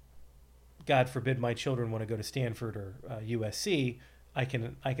 God forbid my children want to go to Stanford or USC, I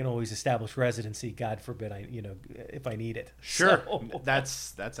can always establish residency. God forbid if I need it. Sure, so.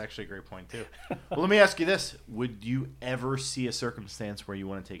 That's actually a great point too. Well, let me ask you this: would you ever see a circumstance where you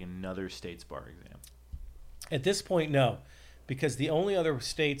want to take another state's bar exam? At this point, no, because the only other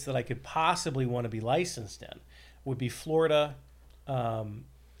states that I could possibly want to be licensed in would be Florida.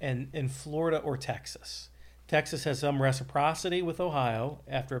 And in Florida or Texas. Texas has some reciprocity with Ohio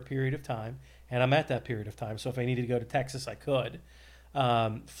after a period of time, and I'm at that period of time. So if I needed to go to Texas, I could.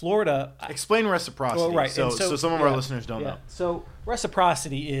 Florida. Explain reciprocity. Well, right. So some of our listeners don't know. So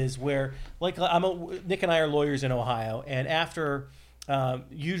reciprocity is where, like, Nick and I are lawyers in Ohio, and after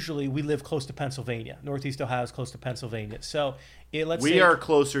usually we live close to Pennsylvania. Northeast Ohio is close to Pennsylvania. So we are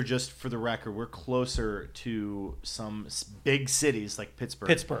closer. Just for the record, we're closer to some big cities like Pittsburgh.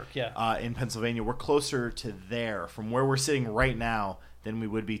 In Pennsylvania, we're closer to there from where we're sitting right now than we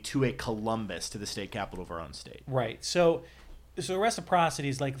would be to a Columbus, to the state capital of our own state. Right. So reciprocity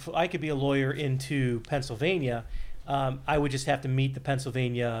is like, if I could be a lawyer into Pennsylvania, I would just have to meet the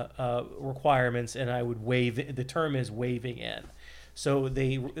Pennsylvania requirements, and I would waive. The term is waiving in. So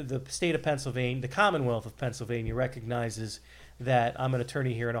the state of Pennsylvania, the Commonwealth of Pennsylvania, recognizes that I'm an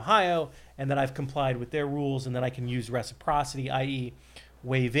attorney here in Ohio, and that I've complied with their rules, and that I can use reciprocity, i.e.,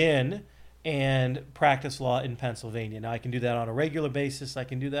 waive in and practice law in Pennsylvania. Now, I can do that on a regular basis. I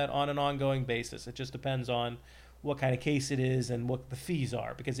can do that on an ongoing basis. It just depends on what kind of case it is and what the fees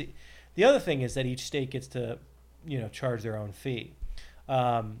are. Because the other thing is that each state gets to, charge their own fee.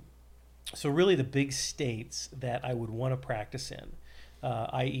 So really the big states that I would want to practice in,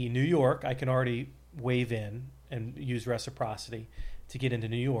 i.e. New York, I can already waive in and use reciprocity to get into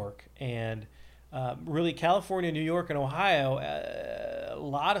New York. And really California, New York, and Ohio, a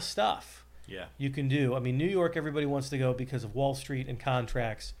lot of stuff you can do. I mean, New York, everybody wants to go because of Wall Street and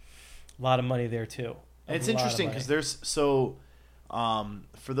contracts. A lot of money there too. And it's interesting because there's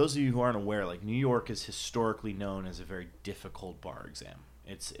for those of you who aren't aware, like, New York is historically known as a very difficult bar exam.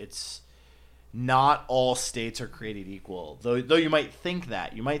 It's not all states are created equal, though you might think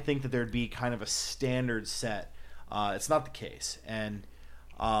that. You might think that there'd be kind of a standard set. It's not the case. And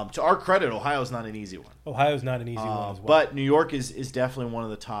to our credit, Ohio's not an easy one. Ohio's not an easy one as well. But New York is definitely one of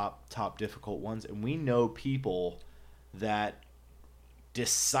the top difficult ones. And we know people that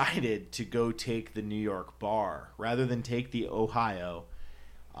decided to go take the New York bar rather than take the Ohio,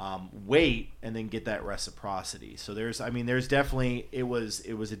 wait and then get that reciprocity. So there's definitely, it was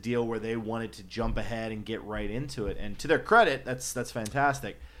a deal where they wanted to jump ahead and get right into it. And to their credit, that's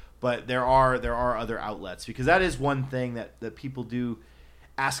fantastic. But there are other outlets, because that is one thing that people do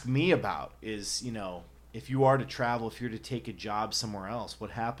ask me about is, if you are to travel, if you're to take a job somewhere else,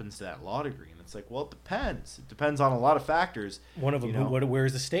 what happens to that law degree? And it's like, well, it depends. It depends on a lot of factors. One of them,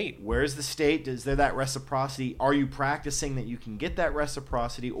 where's the state? Where's the state? Is there that reciprocity? Are you practicing that you can get that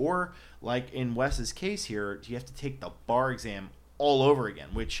reciprocity? Or, like in Wes's case here, do you have to take the bar exam all over again?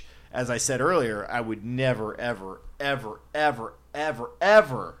 Which, as I said earlier, I would never, ever, ever, ever, ever,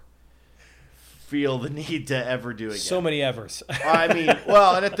 ever feel the need to ever do again. So many evers. I mean,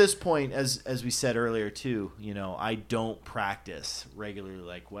 well, and at this point, as we said earlier too, I don't practice regularly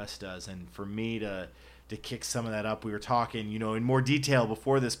like Wes does, and for me to kick some of that up, we were talking, in more detail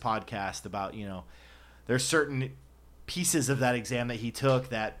before this podcast about, there's certain pieces of that exam that he took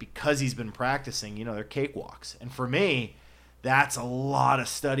that, because he's been practicing, they're cakewalks, and for me, that's a lot of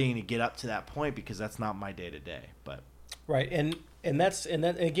studying to get up to that point, because that's not my day to day. But right, and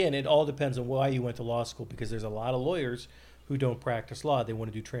that again, it all depends on why you went to law school, because there's a lot of lawyers who don't practice law. They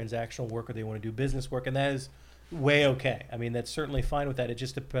want to do transactional work, or they want to do business work, and that is way okay. I mean, that's certainly fine with that. It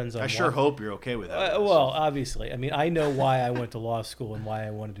just depends on. I sure hope you're okay with that. Well, obviously, I mean, I know why I went to law school and why I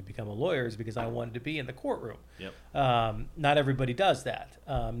wanted to become a lawyer is because I wanted to be in the courtroom. Yep. Not everybody does that.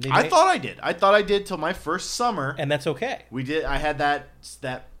 I thought I did. I thought I did till my first summer, and that's okay. We did. I had that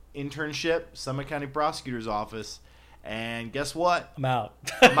internship, Summit County Prosecutor's Office. And guess what? I'm out.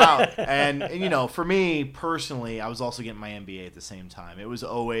 And for me personally, I was also getting my MBA at the same time. It was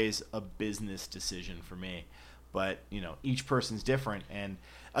always a business decision for me. But, each person's different. And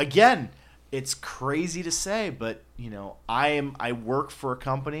again, it's crazy to say, but, I work for a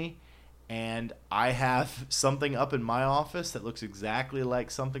company, and I have something up in my office that looks exactly like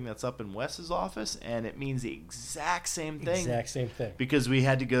something that's up in Wes's office, and it means the exact same thing. Exact same thing. Because we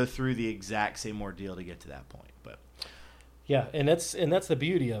had to go through the exact same ordeal to get to that point. But yeah, and that's the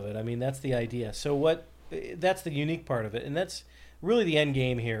beauty of it. I mean, that's the idea. So that's the unique part of it, and that's really the end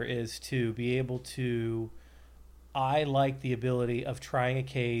game here, is to be able to. I like the ability of trying a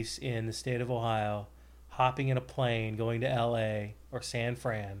case in the state of Ohio, hopping in a plane, going to L.A. or San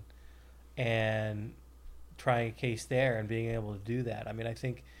Fran, and trying a case there and being able to do that. I mean, I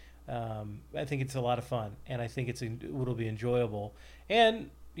think it's a lot of fun, and I think it'll be enjoyable. And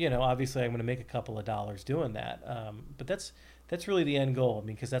obviously, I'm going to make a couple of dollars doing that. But that's really the end goal. I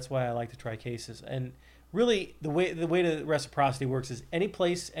mean, because that's why I like to try cases. And really, the way the reciprocity works is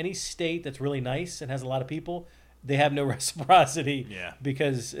any state that's really nice and has a lot of people, they have no reciprocity Yeah.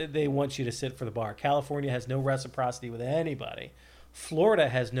 because they want you to sit for the bar. California has no reciprocity with anybody. Florida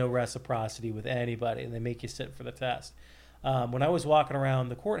has no reciprocity with anybody, and they make you sit for the test. When I was walking around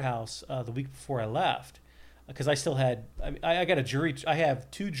the courthouse the week before I left, because I still had, I got a jury. I have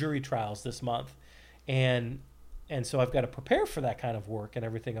 2 jury trials this month, and so I've got to prepare for that kind of work and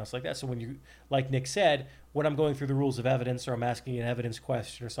everything else like that. So when you, like Nick said, when I'm going through the rules of evidence or I'm asking an evidence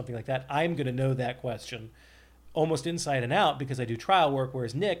question or something like that, I'm going to know that question almost inside and out because I do trial work,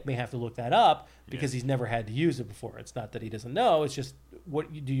 whereas Nick may have to look that up because he's never had to use it before. It's not that he doesn't know, it's just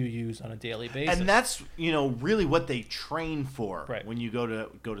what do you use on a daily basis. And that's, really what they train for Right. when you go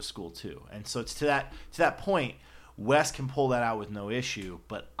to school too. And so it's to that point, Wes can pull that out with no issue,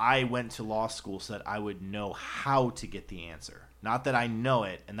 but I went to law school so that I would know how to get the answer. Not that I know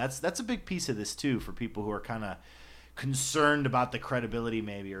it. And that's a big piece of this too for people who are kind of concerned about the credibility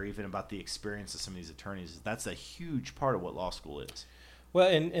maybe or even about the experience of some of these attorneys. That's a huge part of what law school is. Well,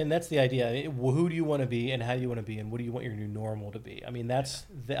 and that's the idea. Who do you want to be and how do you want to be and what do you want your new normal to be? I mean,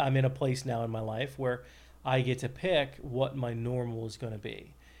 I'm in a place now in my life where I get to pick what my normal is going to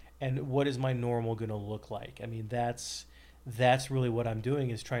be and what is my normal going to look like. I mean, that's really what I'm doing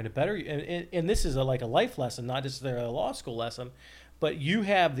is trying to better you. And this is like a life lesson, not just a law school lesson, but you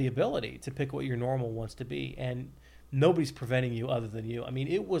have the ability to pick what your normal wants to be. And nobody's preventing you other than you. I mean,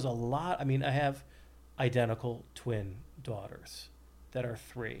 it was a lot. I mean, I have identical twin daughters that are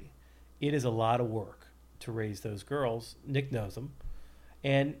 3. It is a lot of work to raise those girls. Nick knows them.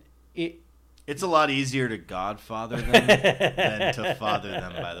 And it's a lot easier to godfather them than to father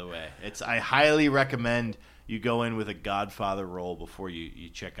them, by the way. I highly recommend you go in with a godfather role before you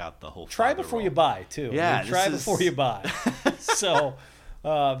check out the whole try before role. you buy, too. Yeah. I mean, try before you buy. So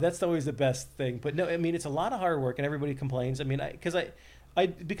that's always the best thing. But no, I mean, it's a lot of hard work and everybody complains. I mean, because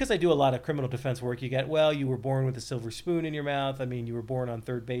I do a lot of criminal defense work, you get, well, you were born with a silver spoon in your mouth. I mean, you were born on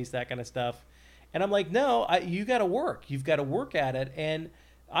third base, that kind of stuff. And I'm like, no, you got to work. You've got to work at it. And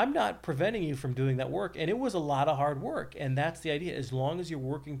I'm not preventing you from doing that work. And it was a lot of hard work. And that's the idea. As long as you're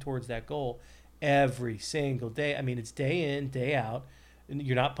working towards that goal every single day. I mean, it's day in, day out. And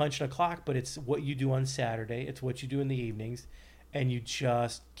you're not punching a clock, but it's what you do on Saturday. It's what you do in the evenings. And you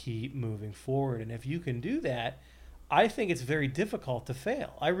just keep moving forward. And if you can do that, I think it's very difficult to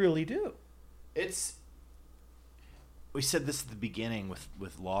fail. I really do. We said this at the beginning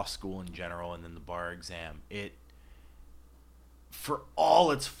with law school in general and then the bar exam. For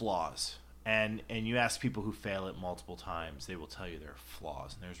all its flaws, and you ask people who fail it multiple times, they will tell you there are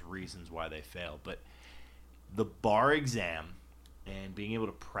flaws and there's reasons why they fail. But the bar exam and being able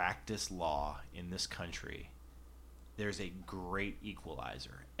to practice law in this country, there's a great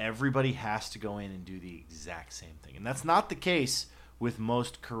equalizer. Everybody has to go in and do the exact same thing. And that's not the case with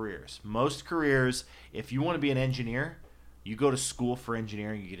most careers. Most careers, if you want to be an engineer, you go to school for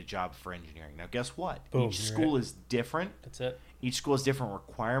engineering, you get a job for engineering. Now, guess what? Boom, Each school right. is different. That's it. Each school has different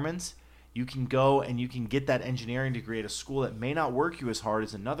requirements. You can go and you can get that engineering degree at a school that may not work you as hard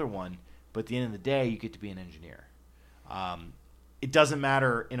as another one, but at the end of the day, you get to be an engineer. It doesn't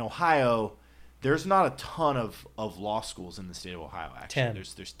matter. In Ohio, there's not a ton of law schools in the state of Ohio, actually. 10.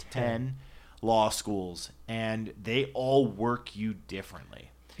 There's 10 law schools, and they all work you differently.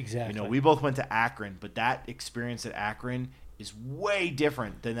 Exactly. We both went to Akron, but that experience at Akron is way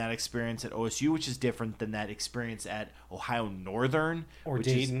different than that experience at OSU, which is different than that experience at Ohio Northern. Or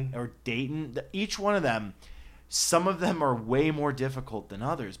Dayton. Or Dayton. Each one of them, some of them are way more difficult than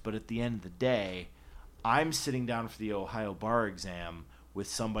others, but at the end of the day, I'm sitting down for the Ohio bar exam with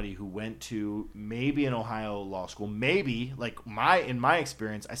somebody who went to maybe an Ohio law school, maybe, in my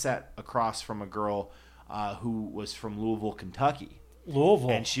experience, I sat across from a girl who was from Louisville, Kentucky. Louisville.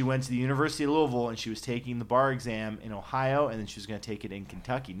 And she went to the University of Louisville, and she was taking the bar exam in Ohio, and then she was going to take it in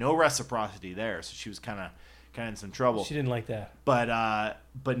Kentucky. No reciprocity there, so she was kind of in some trouble. She didn't like that.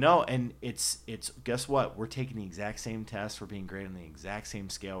 But no, and it's guess what? We're taking the exact same test. We're being graded on the exact same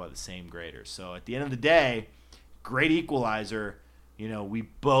scale by the same graders. So at the end of the day, great equalizer. We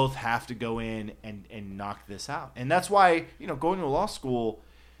both have to go in and knock this out. And that's why, going to a law school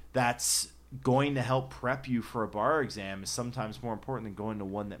that's going to help prep you for a bar exam is sometimes more important than going to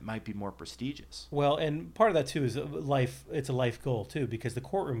one that might be more prestigious. Well, and part of that, too, is it's a life goal, too, because the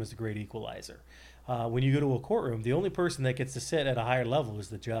courtroom is a great equalizer. When you go to a courtroom, the only person that gets to sit at a higher level is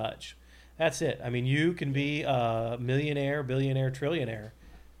the judge. That's it. I mean, you can be a millionaire, billionaire, trillionaire.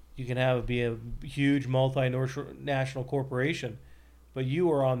 You can be a huge multinational corporation, but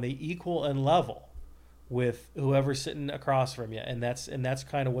you are on the equal and level with whoever's sitting across from you, and that's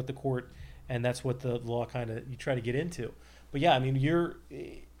kind of what the court and that's what the law kind of you try to get into. But yeah, I mean,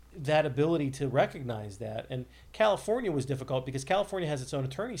 that ability to recognize that. And California was difficult because California has its own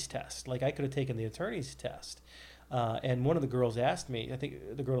attorney's test. Like, I could have taken the attorney's test. And one of the girls asked me, I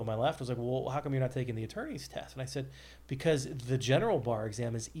think the girl on my left was like, well, how come you're not taking the attorney's test? And I said, because the general bar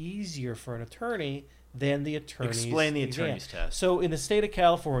exam is easier for an attorney than the attorney's Explain the exam. attorney's test. So in the state of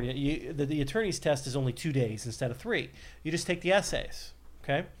California, the attorney's test is only 2 days instead of 3. You just take the essays,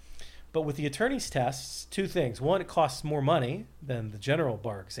 okay? But with the attorney's tests, 2 things. One, it costs more money than the general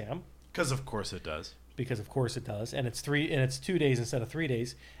bar exam. Because of course it does. Because of course it does, and it's 2 days instead of 3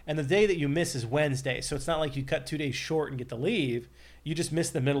 days. And the day that you miss is Wednesday, so it's not like you cut 2 days short and get to leave. You just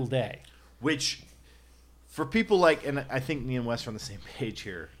miss the middle day. Which, for people like, and I think me and Wes are on the same page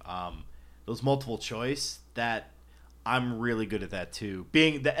here. Those multiple choice, that I'm really good at that too.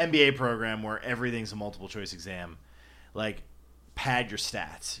 Being the MBA program where everything's a multiple choice exam, like, pad your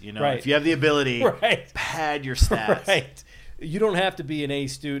stats. You know, Right. if you have the ability, Right. pad your stats. Right. You don't have to be an A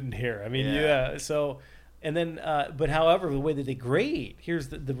student here. I mean, Yeah. so, and then, but however, the way that they grade, here's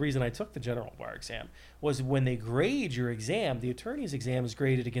the reason I took the general bar exam, was when they grade your exam, the attorney's exam is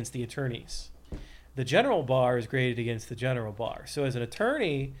graded against the attorneys. The general bar is graded against the general bar. So as an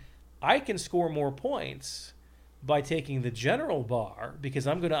attorney, I can score more points by taking the general bar because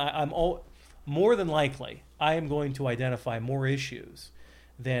more than likely, I am going to identify more issues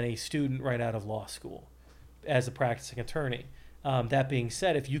than a student right out of law school as a practicing attorney. That being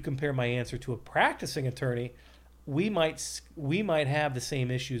said, if you compare my answer to a practicing attorney, we might have the same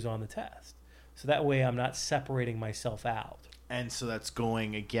issues on the test. So that way I'm not separating myself out. And so that's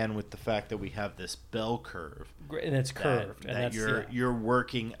going again with the fact that we have this bell curve. And it's curved. That you're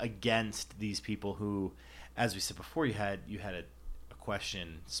working against these people who, as we said before, you had a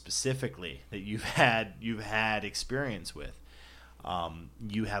question specifically that you've had experience with.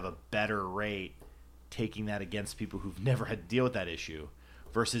 You have a better rate taking that against people who've never had to deal with that issue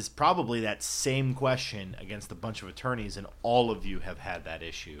versus probably that same question against a bunch of attorneys and all of you have had that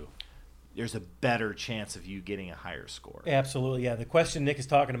issue. There's a better chance of you getting a higher score. Absolutely, yeah. The question Nick is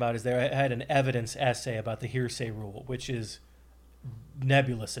talking about is I had an evidence essay about the hearsay rule, which is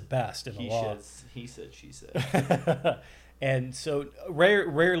nebulous at best in the law. He said, she said. And so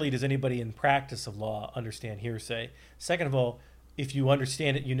rarely does anybody in practice of law understand hearsay. Second of all, if you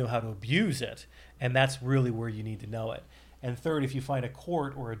understand it, you know how to abuse it, and that's really where you need to know it. And third, if you find a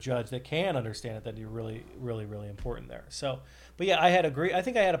court or a judge that can understand it, then you're really, really, really important there. So, but yeah, I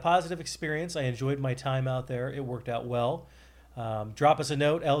think I had a positive experience. I enjoyed my time out there. It worked out well. Drop us a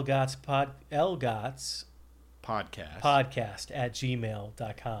note, Elgots podcast at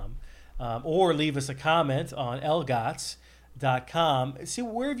gmail.com. Or leave us a comment on elgots.com. See,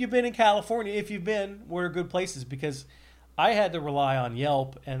 where have you been in California? If you've been, where are good places? Because I had to rely on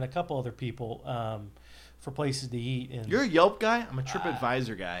Yelp and a couple other people for places to eat. And you're a Yelp guy? I'm a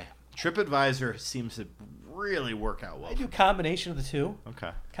TripAdvisor guy. TripAdvisor seems to really work out well. I do combination of the two. Okay.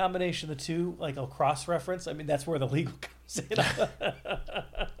 Combination of the two, like I'll cross-reference. I mean, that's where the legal comes in.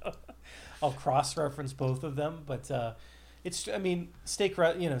 I'll cross-reference both of them, but steak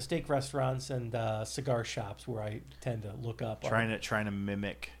restaurants and cigar shops where I tend to look up. Trying to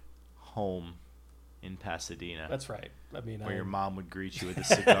mimic home in Pasadena. That's right. Where your mom would greet you with a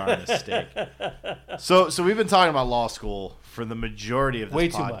cigar and a steak. So we've been talking about law school for the majority of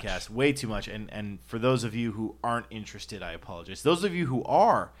this podcast. Way too much. And for those of you who aren't interested, I apologize. Those of you who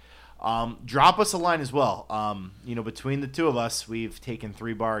are, drop us a line as well. Between the two of us, we've taken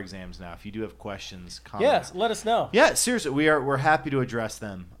 3 bar exams now. If you do have questions, comments, yes, let us know. Yeah, seriously, we're happy to address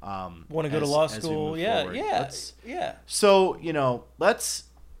them. Want to go to law school? Yeah. So let's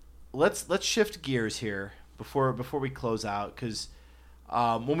shift gears here before we close out, because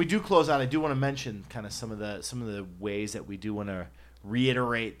when we do close out, I do want to mention kind of some of the ways that we do want to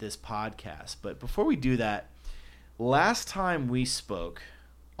reiterate this podcast. But before we do that, last time we spoke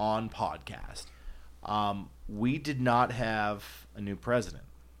on podcast, we did not have a new president.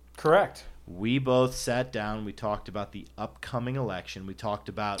 Correct. We both sat down. We talked about the upcoming election. We talked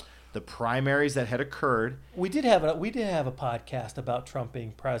about the primaries that had occurred. We did have a podcast about Trump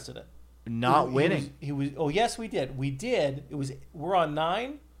being president. Winning. Yes, we did. We're on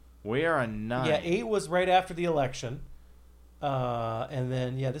 9. We are on 9. Yeah, 8 was right after the election. And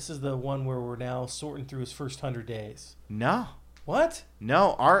then, this is the one where we're now sorting through his first 100 days. No. What?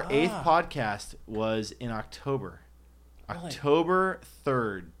 No, our 8th podcast was in October. Really? October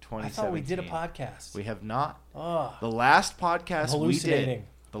 3rd, 2017. I thought we did a podcast. We have not. Oh, the last podcast we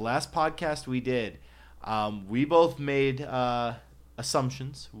did, we both made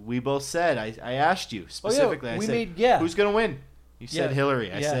assumptions. We both said, I asked you specifically, who's going to win? You said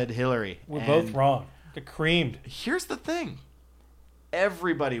Hillary. I said Hillary. We're both wrong. Get creamed. Here's the thing.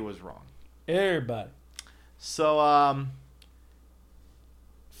 Everybody was wrong. Everybody. So,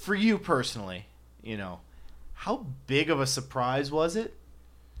 for you personally, how big of a surprise was it?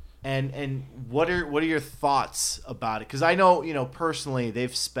 And what are your thoughts about it? Because I know, personally,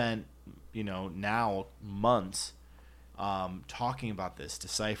 they've spent, now months talking about this,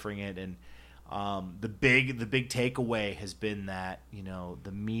 deciphering it, and the big takeaway has been that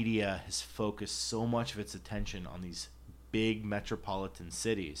the media has focused so much of its attention on these big metropolitan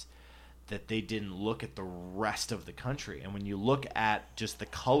cities that they didn't look at the rest of the country. And when you look at just the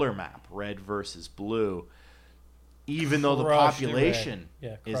color map, red versus blue, even though the population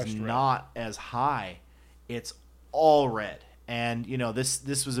is not as high, it's all red. And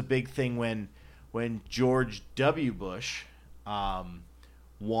this was a big thing when George W. Bush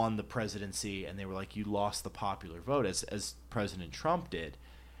won the presidency, and they were like, you lost the popular vote, as President Trump did.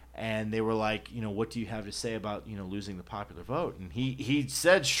 And they were like, what do you have to say about, losing the popular vote? And he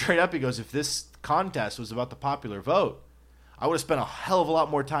said straight up, he goes, if this contest was about the popular vote, I would have spent a hell of a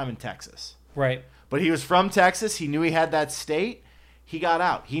lot more time in Texas. Right. But he was from Texas. He knew he had that state. He got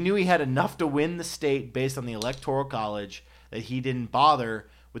out. He knew he had enough to win the state based on the Electoral College that he didn't bother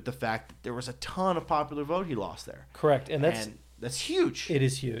with the fact that there was a ton of popular vote he lost there. Correct. And that's huge. It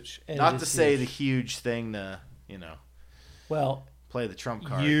is huge. And not to say the huge thing to, well, play the Trump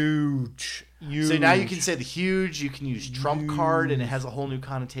card. Huge. So now you can say the huge. You can use Trump card, and it has a whole new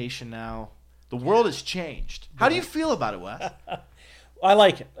connotation now. The world has changed. How do you feel about it, Wes? I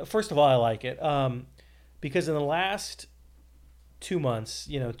like it. First of all, I like it because in the last 2 months,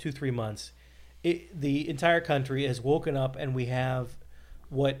 2-3 months, the entire country has woken up, and we have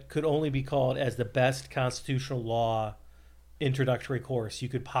what could only be called as the best constitutional law introductory course you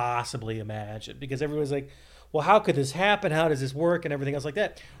could possibly imagine. Because everyone's like, well, how could this happen? How does this work? And everything else like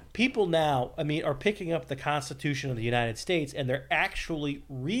that. People now, are picking up the Constitution of the United States, and they're actually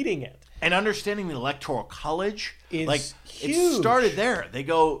reading it. And understanding the Electoral College is huge. It started there. They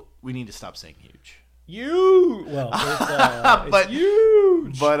go, we need to stop saying huge. Well, it's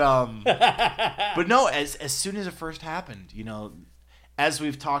huge. But no, as soon as it first happened, as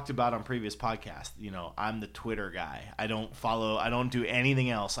we've talked about on previous podcasts, I'm the Twitter guy. I don't do anything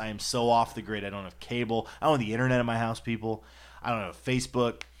else. I am so off the grid. I don't have cable. I don't have the internet in my house, people. I don't have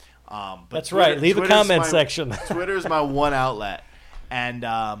Facebook. But that's Twitter, right. Leave a comment section. Twitter is my one outlet. And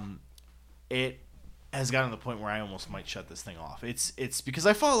it has gotten to the point where I almost might shut this thing off. It's because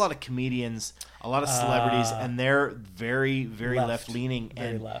I follow a lot of comedians, a lot of celebrities, and they're very, very left-leaning.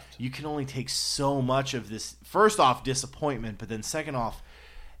 Very and left. You can only take so much of this, first off, disappointment, but then second off,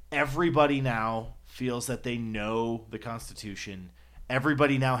 everybody now feels that they know the Constitution.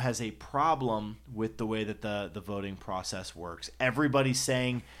 Everybody now has a problem with the way that the voting process works. Everybody's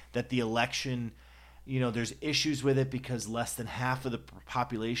saying that the election, there's issues with it because less than half of the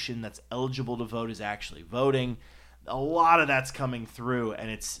population that's eligible to vote is actually voting. A lot of that's coming through, and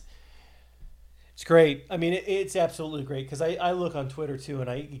it's great. It's absolutely great because I look on Twitter too, and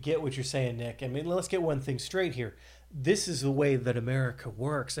I get what you're saying, Nick. Let's get one thing straight here. This is the way that America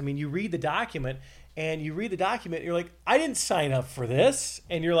works. You read the document, and you're like, I didn't sign up for this.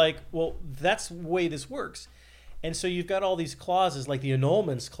 And you're like, well, that's the way this works. And so you've got all these clauses like the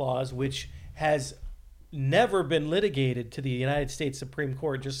annulments clause, which has never been litigated to the United States Supreme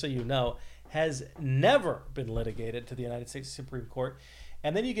Court, just so you know, has never been litigated to the United States Supreme Court.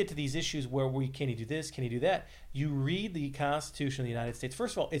 And then you get to these issues where can you do this, can you do that? You read the Constitution of the United States.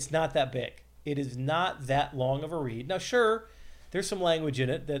 First of all, it's not that big. It is not that long of a read. Now, sure, there's some language in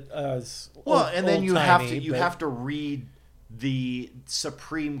it that is and then you have to read the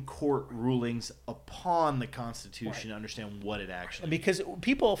Supreme Court rulings upon the Constitution to understand what it actually means. Because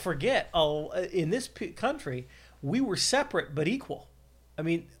people forget, in this country, we were separate but equal.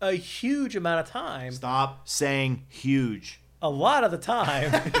 A huge amount of time. Stop saying huge. A lot of the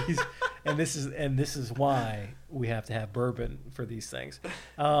time, and this is why we have to have bourbon for these things.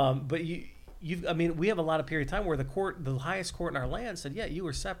 But we have a lot of period of time where the highest court in our land said, yeah, you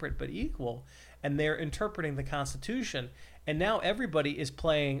were separate but equal, and they're interpreting the Constitution. And now everybody is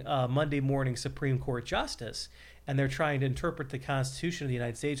playing Monday morning Supreme Court justice, and they're trying to interpret the Constitution of the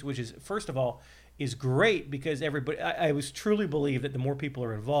United States, which is, first of all, is great because everybody. I truly believe that the more people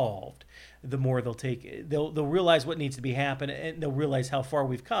are involved, the more they'll realize what needs to be happening, and they'll realize how far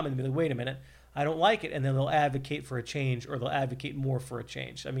we've come, and they'll be like, wait a minute, I don't like it, and then they'll advocate for a change, or they'll advocate more for a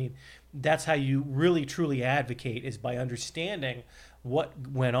change. That's how you really truly advocate, is by understanding what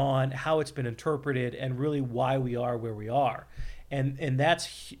went on, how it's been interpreted, and really why we are where we are, and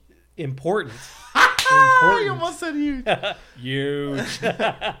that's important. You almost said huge. Huge.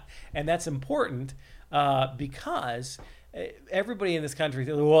 And that's important because everybody in this country,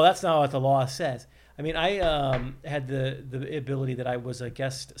 well, that's not what the law says. I mean, I had the ability that I was a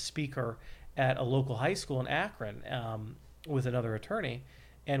guest speaker at a local high school in Akron with another attorney,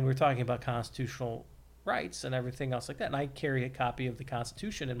 and we were talking about constitutional rights and everything else like that. And I carry a copy of the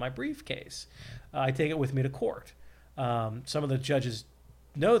Constitution in my briefcase. I take it with me to court. Some of the judges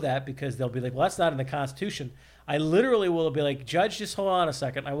know that because they'll be like, well, that's not in the Constitution. I literally will be like, Judge, just hold on a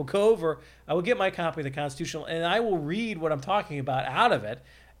second. I will go over, I will get my copy of the Constitution, and I will read what I'm talking about out of it.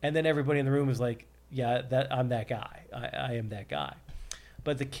 And then everybody in the room is like, yeah, I'm that guy. I am that guy.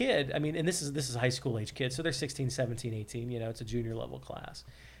 But the kid, I mean, and this is high school age kids, so they're 16, 17, 18, it's a junior level class.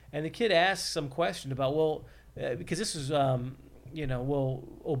 And the kid asks some question about, well, because this is, well,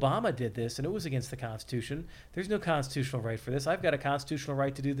 Obama did this and it was against the Constitution. There's no constitutional right for this. I've got a constitutional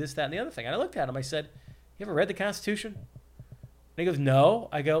right to do this, that, and the other thing. And I looked at him, I said, you ever read the Constitution? And he goes, no.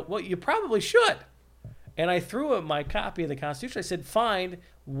 I go, well, you probably should. And I threw him my copy of the Constitution. I said, find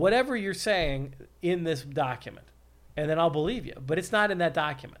whatever you're saying in this document, and then I'll believe you. But it's not in that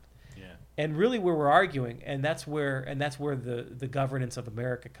document. Yeah. And really where we're arguing, and that's where the governance of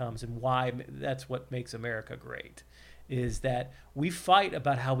America comes, and why that's what makes America great, is that we fight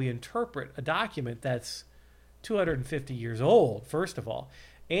about how we interpret a document that's 250 years old, first of all.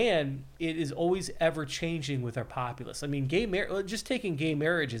 And it is always ever changing with our populace. I mean, just taking gay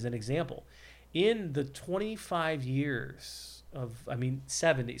marriage as an example. In the 25 years of,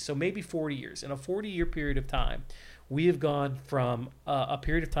 70, so maybe 40 years, in a 40-year period of time, we have gone from a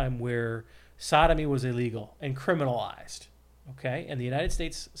period of time where sodomy was illegal and criminalized, okay? And the United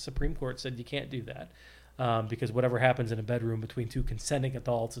States Supreme Court said you can't do that because whatever happens in a bedroom between two consenting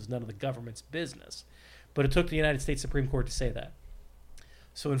adults is none of the government's business. But it took the United States Supreme Court to say that.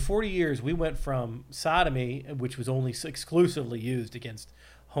 So in 40 years, we went from sodomy, which was only exclusively used against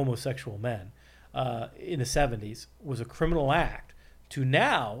homosexual men, in the 70s, was a criminal act, to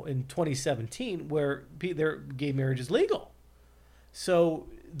now in 2017 where their gay marriage is legal. So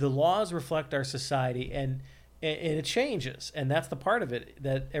the laws reflect our society, and it changes, and that's the part of it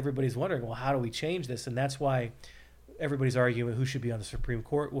that everybody's wondering, well, how do we change this? And that's why everybody's arguing who should be on the Supreme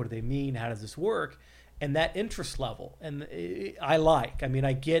Court, what do they mean, how does this work? And that interest level, and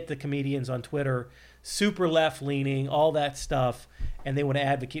I get the comedians on Twitter, super left-leaning, all that stuff, and they want to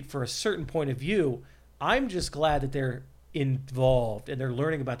advocate for a certain point of view. I'm just glad that they're involved and they're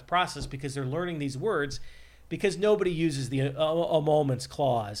learning about the process, because they're learning these words, because nobody uses the a moment's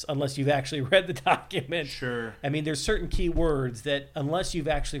clause unless you've actually read the document. Sure. I mean, there's certain key words that unless you've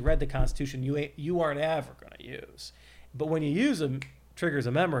actually read the Constitution, you aren't ever going to use. But when you use them, triggers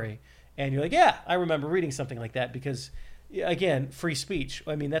a memory. And you're like, yeah, I remember reading something like that because, again, free speech.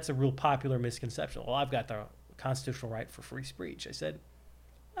 I mean, that's a real popular misconception. Well, I've got the constitutional right for free speech. I said,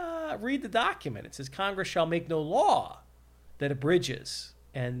 read the document. It says Congress shall make no law that abridges.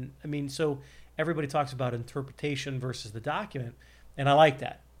 And, so everybody talks about interpretation versus the document, and I like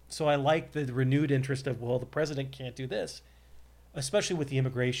that. So I like the renewed interest of, well, the president can't do this, especially with the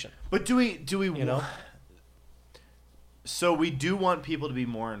immigration. But do we So we do want people to be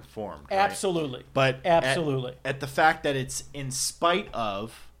more informed, right? Absolutely. But absolutely, at the fact that it's in spite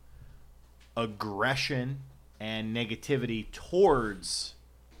of aggression and negativity towards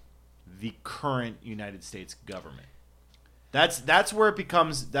the current United States government. That's where it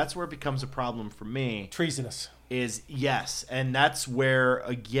becomes a problem for me. Treasonous. Yes, and that's where,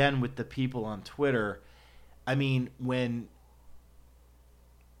 again, with the people on Twitter,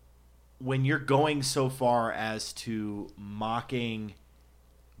 when you're going so far as to mocking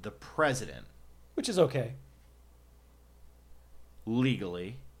the president, which is okay,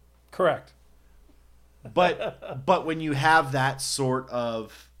 legally, correct, but when you have that sort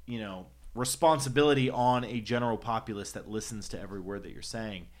of responsibility on a general populace that listens to every word that you're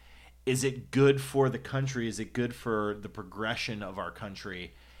saying, is it good for the country? Is it good for the progression of our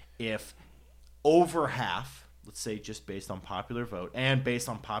country if over half, let's say just based on popular vote and based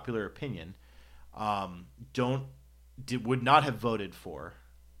on popular opinion, would not have voted for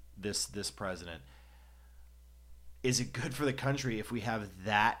this president? Is it good for the country if we have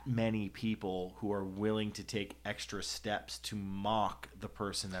that many people who are willing to take extra steps to mock the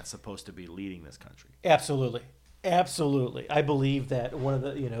person that's supposed to be leading this country? Absolutely. Absolutely. I believe that one of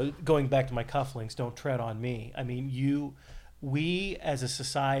the, going back to my cufflinks, don't tread on me. We as a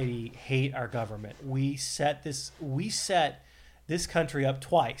society hate our government. We set this country up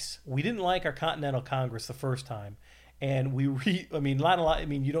twice. We didn't like our Continental Congress the first time, And not a lot. I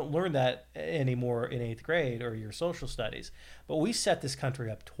mean, you don't learn that anymore in 8th grade or your social studies. But we set this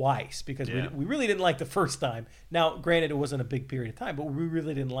country up twice because we really didn't like the first time. Now, granted, it wasn't a big period of time, but we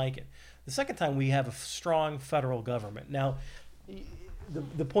really didn't like it. The second time, we have a strong federal government. Now,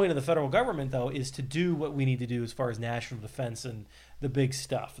 the point of the federal government, though, is to do what we need to do as far as national defense and the big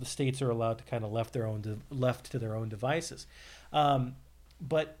stuff. The states are allowed to kind of left to their own devices.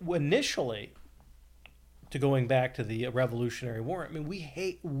 But initially, to going back to the Revolutionary War, I mean, we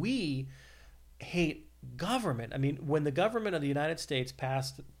hate government. I mean, when the government of the United States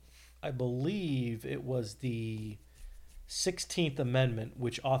passed, I believe it was the 16th Amendment,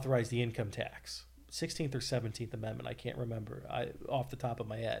 which authorized the income tax. 16th or 17th Amendment, I can't remember off the top of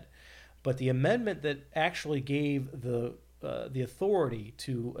my head. But the amendment that actually gave the authority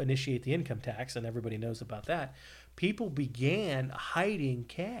to initiate the income tax, and everybody knows about that, people began hiding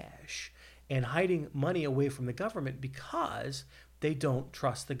cash and hiding money away from the government because they don't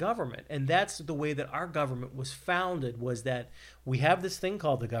trust the government. And that's the way that our government was founded, was that we have this thing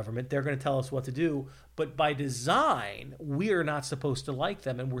called the government. They're going to tell us what to do. But by design, we are not supposed to like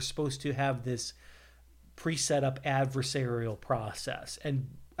them. And we're supposed to have this pre-set up adversarial process. And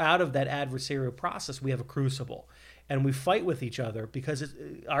out of that adversarial process, we have a crucible. And we fight with each other because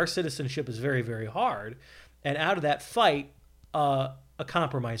our citizenship is very, very hard. And out of that fight, a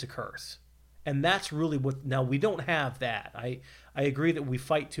compromise occurs. And that's really what, now we don't have that. I agree that we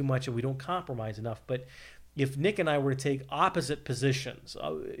fight too much and we don't compromise enough. But if Nick and I were to take opposite positions,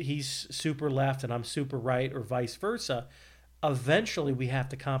 he's super left and I'm super right, or vice versa, eventually we have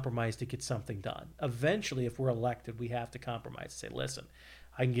to compromise to get something done. Eventually, if we're elected, we have to compromise and say, listen,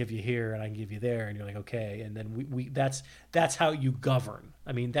 I can give you here and I can give you there. And you're like, okay. And then we that's how you govern.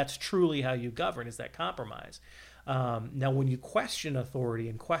 I mean, that's truly how you govern, is that compromise. Now, when you question authority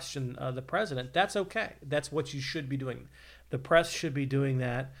and question the president, that's okay. That's what you should be doing. The press should be doing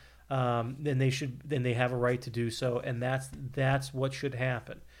that. Then they have a right to do so, and that's what should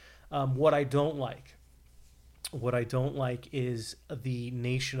happen. What I don't like is the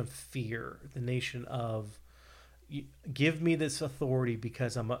nation of fear, the nation of give me this authority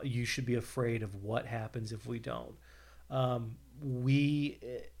because you should be afraid of what happens if we don't. I've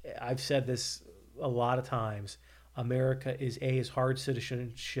said this a lot of times. America is hard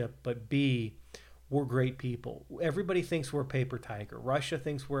citizenship, but B, we're great people. Everybody thinks we're a paper tiger. Russia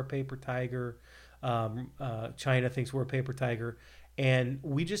thinks we're a paper tiger. China thinks we're a paper tiger. And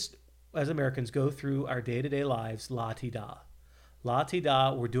we just, as Americans, go through our day-to-day lives la-ti-da.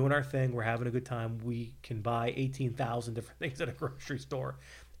 La-ti-da, we're doing our thing. We're having a good time. We can buy 18,000 different things at a grocery store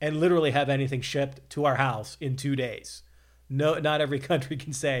and literally have anything shipped to our house in 2 days. No, not every country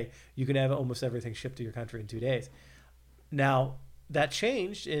can say you can have almost everything shipped to your country in 2 days. Now, that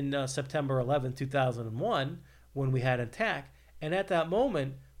changed in September 11, 2001, when we had an attack. And at that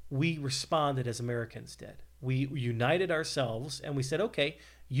moment, we responded as Americans did. We united ourselves and we said, okay,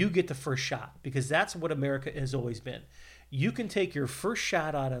 you get the first shot, because that's what America has always been. You can take your first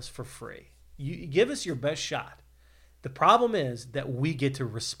shot at us for free. You give us your best shot. The problem is that we get to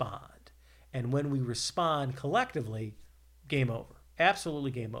respond. And when we respond collectively, game over.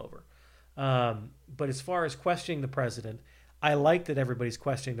 Absolutely game over. But as far as questioning the president, I like that everybody's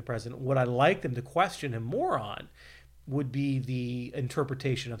questioning the president. What I like them to question him more on would be the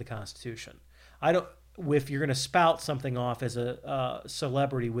interpretation of the Constitution. If you're going to spout something off as a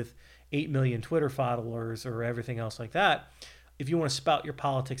celebrity with 8 million Twitter followers or everything else like that, if you want to spout your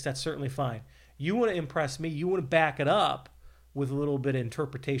politics, that's certainly fine. You want to impress me, you want to back it up with a little bit of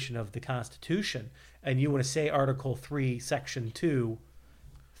interpretation of the Constitution, and you want to say Article 3, Section 2,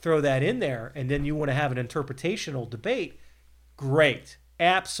 throw that in there, and then you want to have an interpretational debate, great.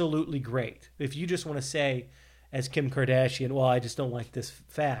 Absolutely great. If you just want to say, as Kim Kardashian, well, I just don't like this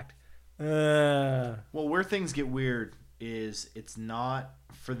fact. Well, where things get weird is it's not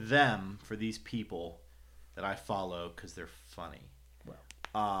for them, for these people that I follow because they're funny.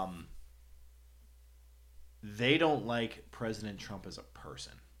 Well, they don't like President Trump as a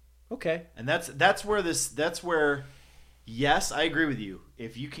person. Okay. And that's where yes, I agree with you.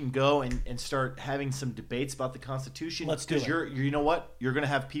 If you can go and start having some debates about the Constitution, let's do it. You know what? You're going to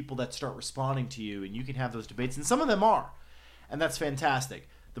have people that start responding to you, and you can have those debates, and some of them are, and that's fantastic.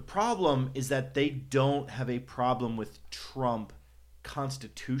 The problem is that they don't have a problem with Trump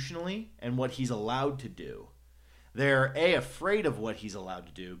constitutionally and what he's allowed to do. They're afraid of what he's allowed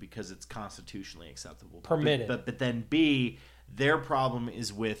to do because it's constitutionally acceptable, permitted. But then B, their problem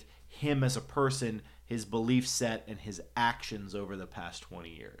is with him as a person, his belief set, and his actions over the past 20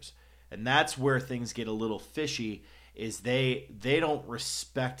 years. And that's where things get a little fishy, is they don't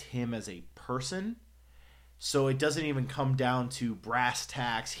respect him as a person. So it doesn't even come down to brass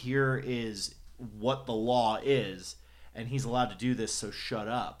tacks. Here is what the law is, and he's allowed to do this, so shut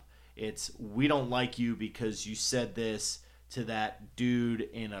up. It's, we don't like you because you said this to that dude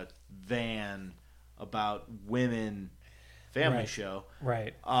in a van about women, family show.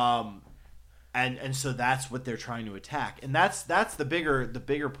 Right. And so that's what they're trying to attack. And that's the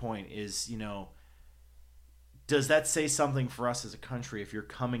bigger point is, does that say something for us as a country if you're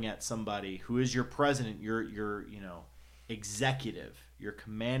coming at somebody who is your president, your executive, your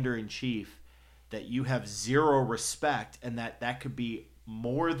commander in chief, that you have zero respect, and that could be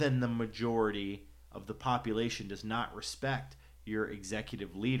more than the majority of the population does not respect your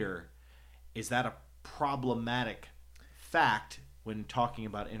executive leader? Is that a problematic fact when talking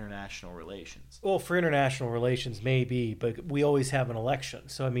about international relations? Well, for international relations, maybe, but we always have an election.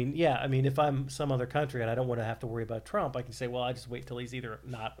 So, if I'm some other country and I don't want to have to worry about Trump, I can say, well, I just wait till he's either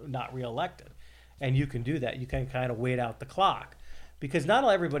not reelected. And you can do that. You can kind of wait out the clock. Because not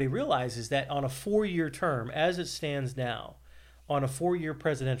everybody realizes that on a 4-year term, as it stands now, on a 4-year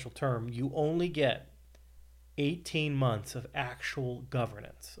presidential term, you only get 18 months of actual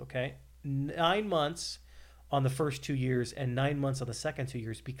governance, okay? 9 months on the first 2 years and 9 months on the second 2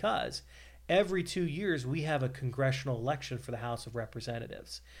 years, because every 2 years we have a congressional election for the House of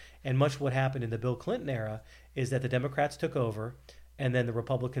Representatives. And much what happened in the Bill Clinton era is that the Democrats took over, and then the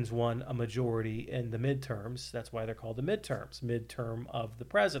Republicans won a majority in the midterms. That's why they're called the midterm of the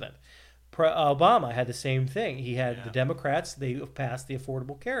president. Obama had the same thing. He had the Democrats, they passed the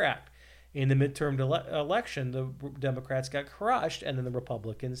Affordable Care Act. In the midterm election, the Democrats got crushed, and then the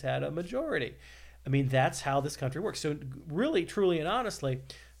Republicans had a majority. That's how this country works. So really, truly, and honestly,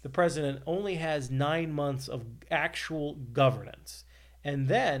 the president only has 9 months of actual governance. And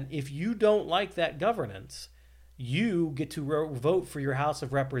then if you don't like that governance, you get to vote for your House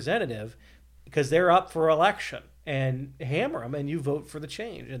of Representative because they're up for election, and hammer them, and you vote for the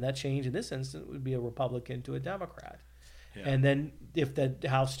change. And that change in this instance would be a Republican to a Democrat. Yeah. And then if the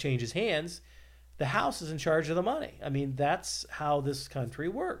House changes hands, the House is in charge of the money. That's how this country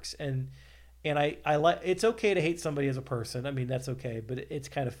works. And I like, it's okay to hate somebody as a person. That's okay, but it's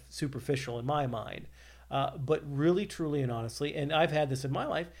kind of superficial in my mind. But really, truly, and honestly, and I've had this in my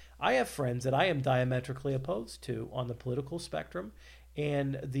life, I have friends that I am diametrically opposed to on the political spectrum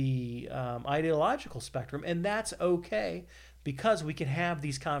and the ideological spectrum, and that's okay because we can have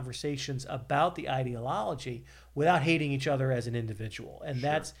these conversations about the ideology without hating each other as an individual, and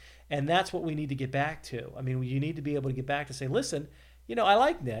that's what we need to get back to. You need to be able to get back to say, listen, I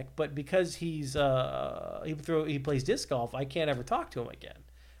like Nick, but because he plays disc golf, I can't ever talk to him again.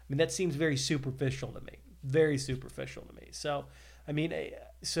 That seems very superficial to me. Very superficial to me. So,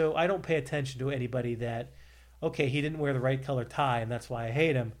 so I don't pay attention to anybody that, okay, he didn't wear the right color tie and that's why I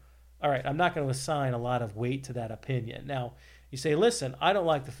hate him. All right, I'm not going to assign a lot of weight to that opinion. Now, you say, listen, I don't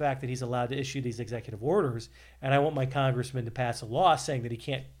like the fact that he's allowed to issue these executive orders, and I want my congressman to pass a law saying that he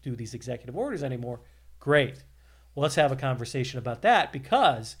can't do these executive orders anymore. Great. Well, let's have a conversation about that,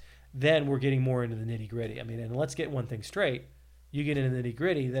 because then we're getting more into the nitty-gritty. And let's get one thing straight. You get into the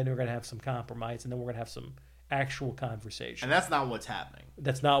nitty-gritty, then we're going to have some compromise, and then we're going to have some actual conversation. And that's not what's happening.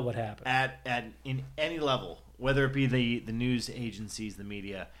 That's not what happened. In any level, whether it be the news agencies, the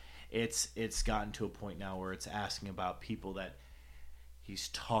media, it's gotten to a point now where it's asking about people that he's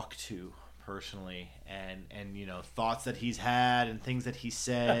talked to personally, and thoughts that he's had and things that he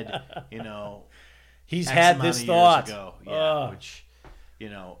said, he's had this thought ago. Which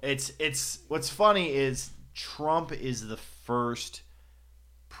it's what's funny is Trump is the first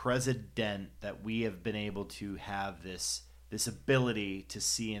president that we have been able to have this ability to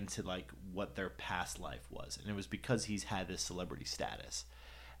see into like what their past life was, and it was because he's had this celebrity status.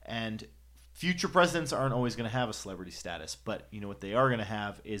 And future presidents aren't always going to have a celebrity status, but what they are going to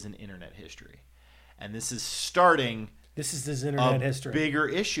have is an internet history. And this is starting. This is his internet history. Bigger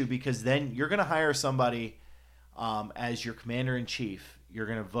issue, because then you're going to hire somebody as your commander in chief. You're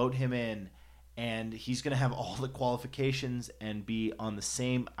going to vote him in, and he's going to have all the qualifications and be on the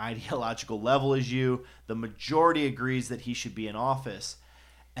same ideological level as you. The majority agrees that he should be in office.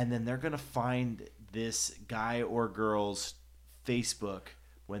 And then they're going to find this guy or girl's Facebook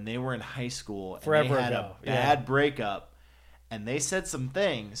when they were in high school and forever they had ago. a bad breakup, and they said some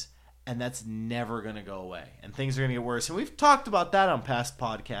things, and that's never going to go away. And things are going to get worse. And we've talked about that on past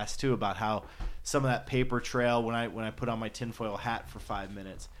podcasts too, about how some of that paper trail, when I put on my tinfoil hat for 5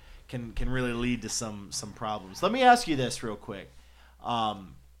 minutes, can really lead to some problems. Let me ask you this real quick.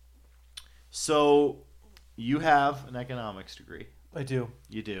 So you have an economics degree. I do.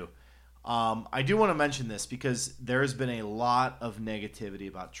 You do. I do want to mention this because there's been a lot of negativity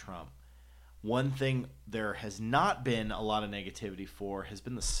about Trump. one thing there has not been a lot of negativity for has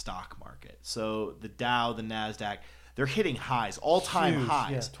been the stock market. So the Dow, the NASDAQ, they're hitting highs, all-time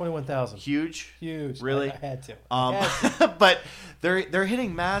highs. Yes, 21,000. Huge? Really? I had to. But they're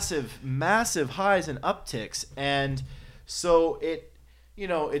hitting massive highs and upticks, and so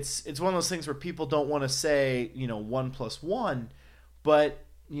it's one of those things where people don't want to say 1 + 1, but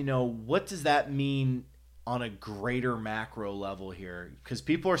what does that mean on a greater macro level here? Because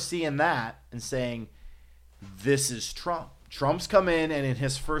people are seeing that and saying, this is Trump. Trump's come in, and in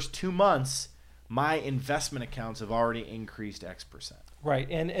his first 2 months, my investment accounts have already increased X%. Right,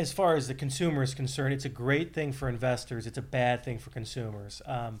 and as far as the consumer is concerned, it's a great thing for investors. It's a bad thing for consumers.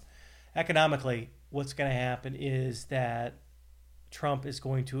 Economically, what's going to happen is that Trump is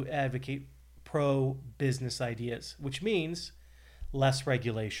going to advocate pro-business ideas, which means less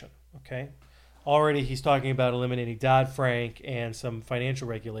regulation, okay? Already he's talking about eliminating Dodd-Frank and some financial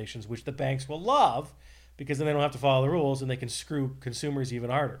regulations, which the banks will love because then they don't have to follow the rules and they can screw consumers even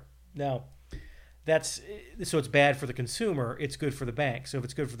harder. Now, so it's bad for the consumer, it's good for the bank. So if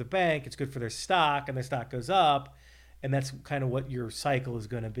it's good for the bank, it's good for their stock, and their stock goes up, and that's kind of what your cycle is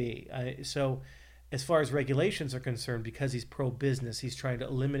going to be. So as far as regulations are concerned, because he's pro-business, he's trying to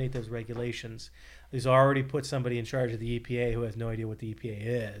eliminate those regulations. He's already put somebody in charge of the EPA who has no idea what the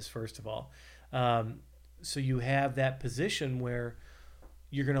EPA is, first of all. So you have that position where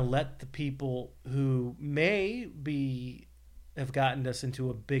you're going to let the people who have gotten us into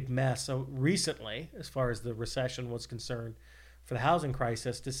a big mess so recently, as far as the recession was concerned, for the housing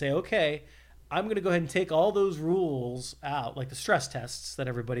crisis, to say, okay, I'm going to go ahead and take all those rules out, like the stress tests that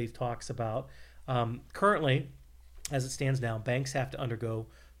everybody talks about. Currently, as it stands now, banks have to undergo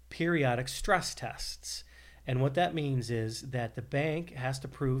periodic stress tests. And what that means is that the bank has to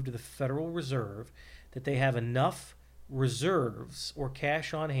prove to the Federal Reserve that they have enough reserves or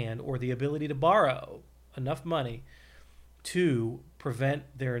cash on hand or the ability to borrow enough money to prevent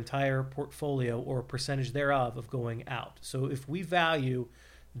their entire portfolio or a percentage thereof of going out. So if we value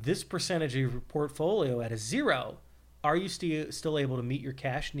this percentage of your portfolio at a 0, are you still able to meet your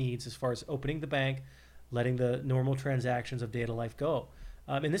cash needs as far as opening the bank, letting the normal transactions of day-to life go?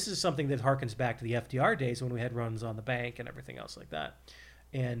 And this is something that harkens back to the FDR days when we had runs on the bank and everything else like that.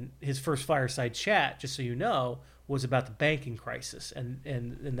 And his first fireside chat, just so you know, was about the banking crisis.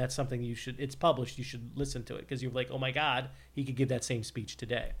 And that's something it's published, you should listen to it, because you're like, oh my God, he could give that same speech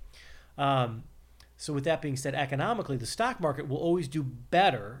today. So with that being said, economically, the stock market will always do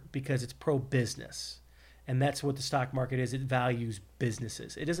better because it's pro-business. And that's what the stock market is. It values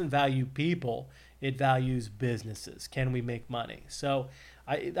businesses. It doesn't value people. It values businesses. Can we make money? So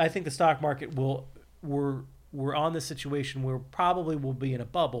I think the stock market we're on the situation where probably we'll be in a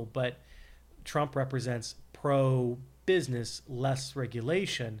bubble, but Trump represents pro-business, less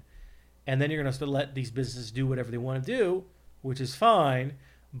regulation, and then you're going to let these businesses do whatever they want to do, which is fine.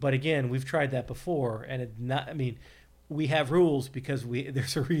 But again, we've tried that before, and we have rules because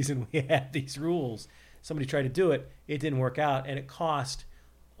there's a reason we have these rules. Somebody tried to do it, it didn't work out, and it cost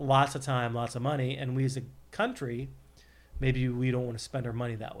lots of time, lots of money, and we as a country, maybe we don't want to spend our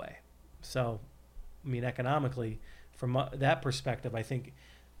money that way. So, economically, from that perspective, I think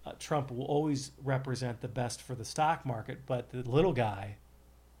Trump will always represent the best for the stock market, but the little guy,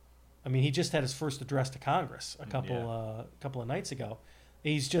 he just had his first address to Congress a couple of nights ago.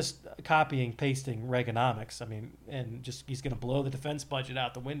 He's just copying, pasting Reaganomics. He's going to blow the defense budget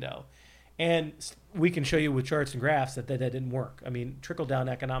out the window. And we can show you with charts and graphs that didn't work. Trickle-down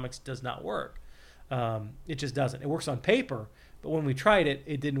economics does not work. It just doesn't. It works on paper, but when we tried it,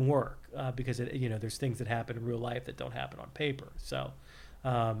 it didn't work because there's things that happen in real life that don't happen on paper. So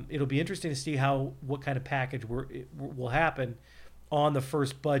it'll be interesting to see what kind of package will happen on the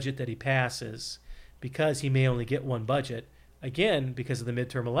first budget that he passes, because he may only get one budget. Again, because of the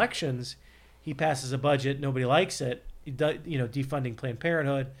midterm elections, he passes a budget, nobody likes it, defunding Planned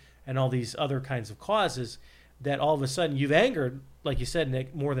Parenthood and all these other kinds of causes that all of a sudden you've angered, like you said,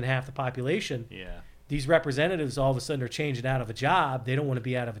 Nick, more than half the population. Yeah. These representatives all of a sudden are changing out of a job. They don't want to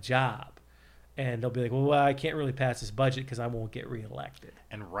be out of a job. And they'll be like, well, I can't really pass this budget because I won't get reelected.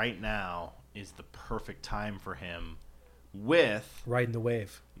 And right now is the perfect time for him with... Riding the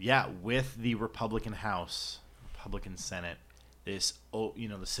wave. Yeah, with the Republican House, Republican Senate, the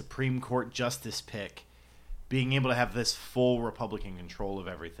Supreme Court justice pick, being able to have this full Republican control of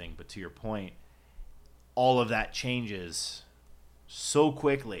everything. But to your point, all of that changes so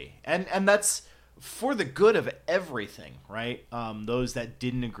quickly. And that's for the good of everything, right? Those that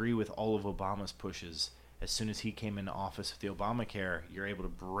didn't agree with all of Obama's pushes, as soon as he came into office with the Obamacare, you're able to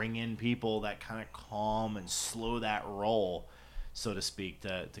bring in people that kind of calm and slow that roll so to speak,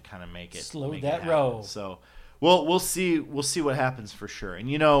 to kind of make it slow make that it roll. So we'll see what happens for sure. And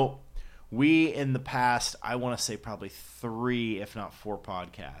we in the past, I want to say probably 3, if not 4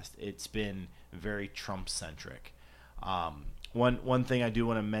 podcasts, it's been very Trump centric. One thing I do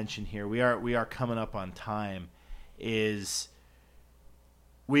want to mention here, we are coming up on time, is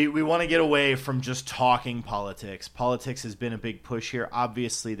we want to get away from just talking politics. Politics has been a big push here.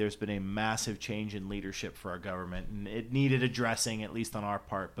 Obviously, there's been a massive change in leadership for our government, and it needed addressing, at least on our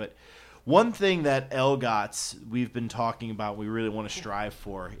part. But one thing that LGOTS we've been talking about, we really want to strive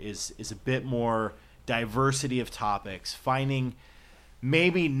for, is a bit more diversity of topics, finding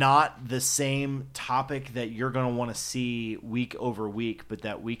maybe not the same topic that you're going to want to see week over week, but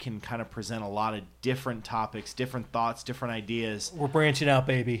that we can kind of present a lot of different topics, different thoughts, different ideas. We're branching out,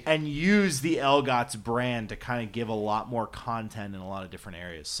 baby. And use the LGOTS brand to kind of give a lot more content in a lot of different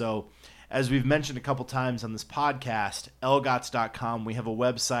areas. So as we've mentioned a couple times on this podcast, lgots.com, we have a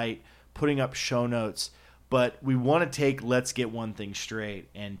website putting up show notes, but we want to take Let's Get One Thing Straight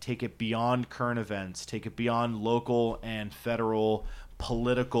and take it beyond current events, take it beyond local and federal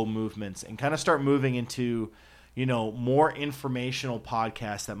political movements, and kind of start moving into, more informational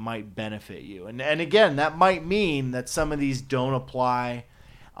podcasts that might benefit you. And again, that might mean that some of these don't apply,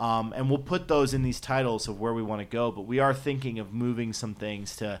 and we'll put those in these titles of where we want to go. But we are thinking of moving some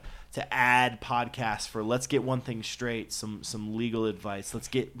things to add podcasts for Let's Get One Thing Straight, some legal advice. Let's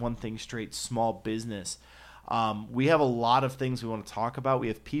Get One Thing Straight, small business. We have a lot of things we want to talk about. We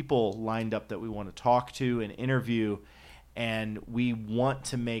have people lined up that we want to talk to and interview, and we want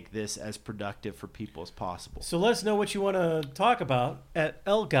to make this as productive for people as possible. So let us know what you want to talk about at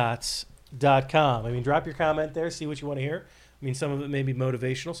lgots.com. I mean, drop your comment there, see what you want to hear. I mean, some of it may be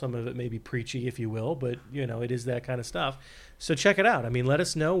motivational, some of it may be preachy, if you will, but, it is that kind of stuff. So check it out. I mean, let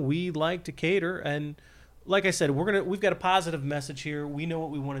us know. We like to cater, and like I said, we've got a positive message here. We know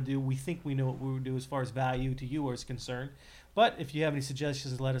what we want to do. We think we know what we would do as far as value to you is concerned. But if you have any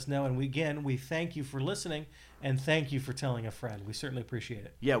suggestions, let us know. And we thank you for listening, and thank you for telling a friend. We certainly appreciate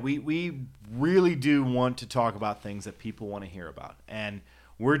it. Yeah, we really do want to talk about things that people want to hear about. And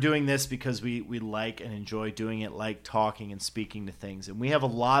we're doing this because we like and enjoy doing it, like talking and speaking to things. And we have a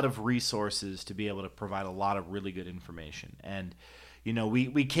lot of resources to be able to provide a lot of really good information. And,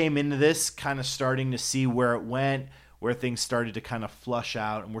 we came into this kind of starting to see where it went, where things started to kind of flush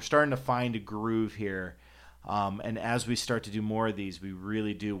out. And we're starting to find a groove here. And as we start to do more of these, we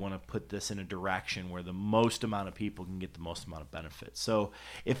really do want to put this in a direction where the most amount of people can get the most amount of benefit. So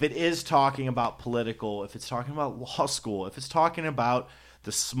if it is talking about political, if it's talking about law school, if it's talking about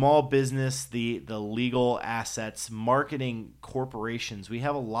the small business, the legal assets, marketing, corporations, we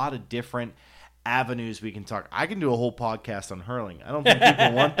have a lot of different avenues we can talk. I can do a whole podcast on hurling. I don't think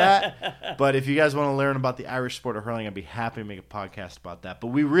people want that, but if you guys want to learn about the Irish sport of hurling, I'd be happy to make a podcast about that. But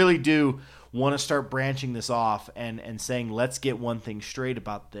we really do want to start branching this off and saying, let's get one thing straight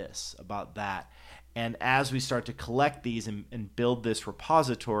about this, about that. And as we start to collect these and build this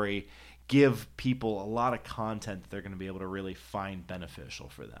repository, give people a lot of content that they're going to be able to really find beneficial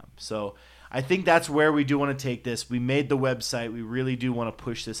for them. So I think that's where we do want to take this. We made the website. We really do want to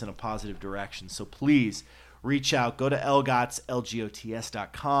push this in a positive direction. So please reach out. Go to lgots.com.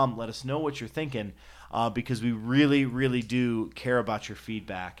 Let us know what you're thinking, because we really, really do care about your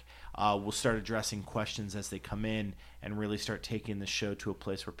feedback. We'll start addressing questions as they come in and really start taking the show to a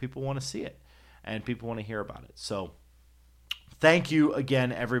place where people want to see it and people want to hear about it. So thank you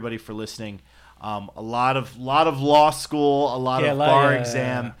again, everybody, for listening. A lot of law school, a lot of bar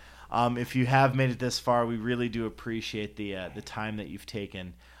exam. If you have made it this far, we really do appreciate the time that you've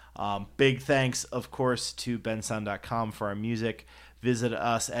taken. Big thanks, of course, to bensound.com for our music. Visit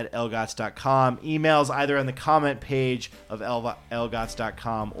us at lgots.com. Emails either on the comment page of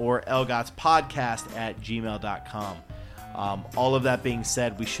lgots.com or lgotspodcast@gmail.com. All of that being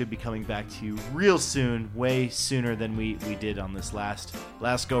said, we should be coming back to you real soon, way sooner than we did on this last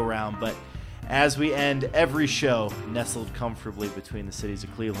go round. But as we end every show, nestled comfortably between the cities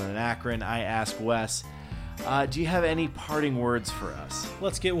of Cleveland and Akron, I ask Wes, do you have any parting words for us?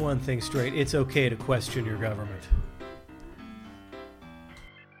 Let's get one thing straight. It's okay to question your government.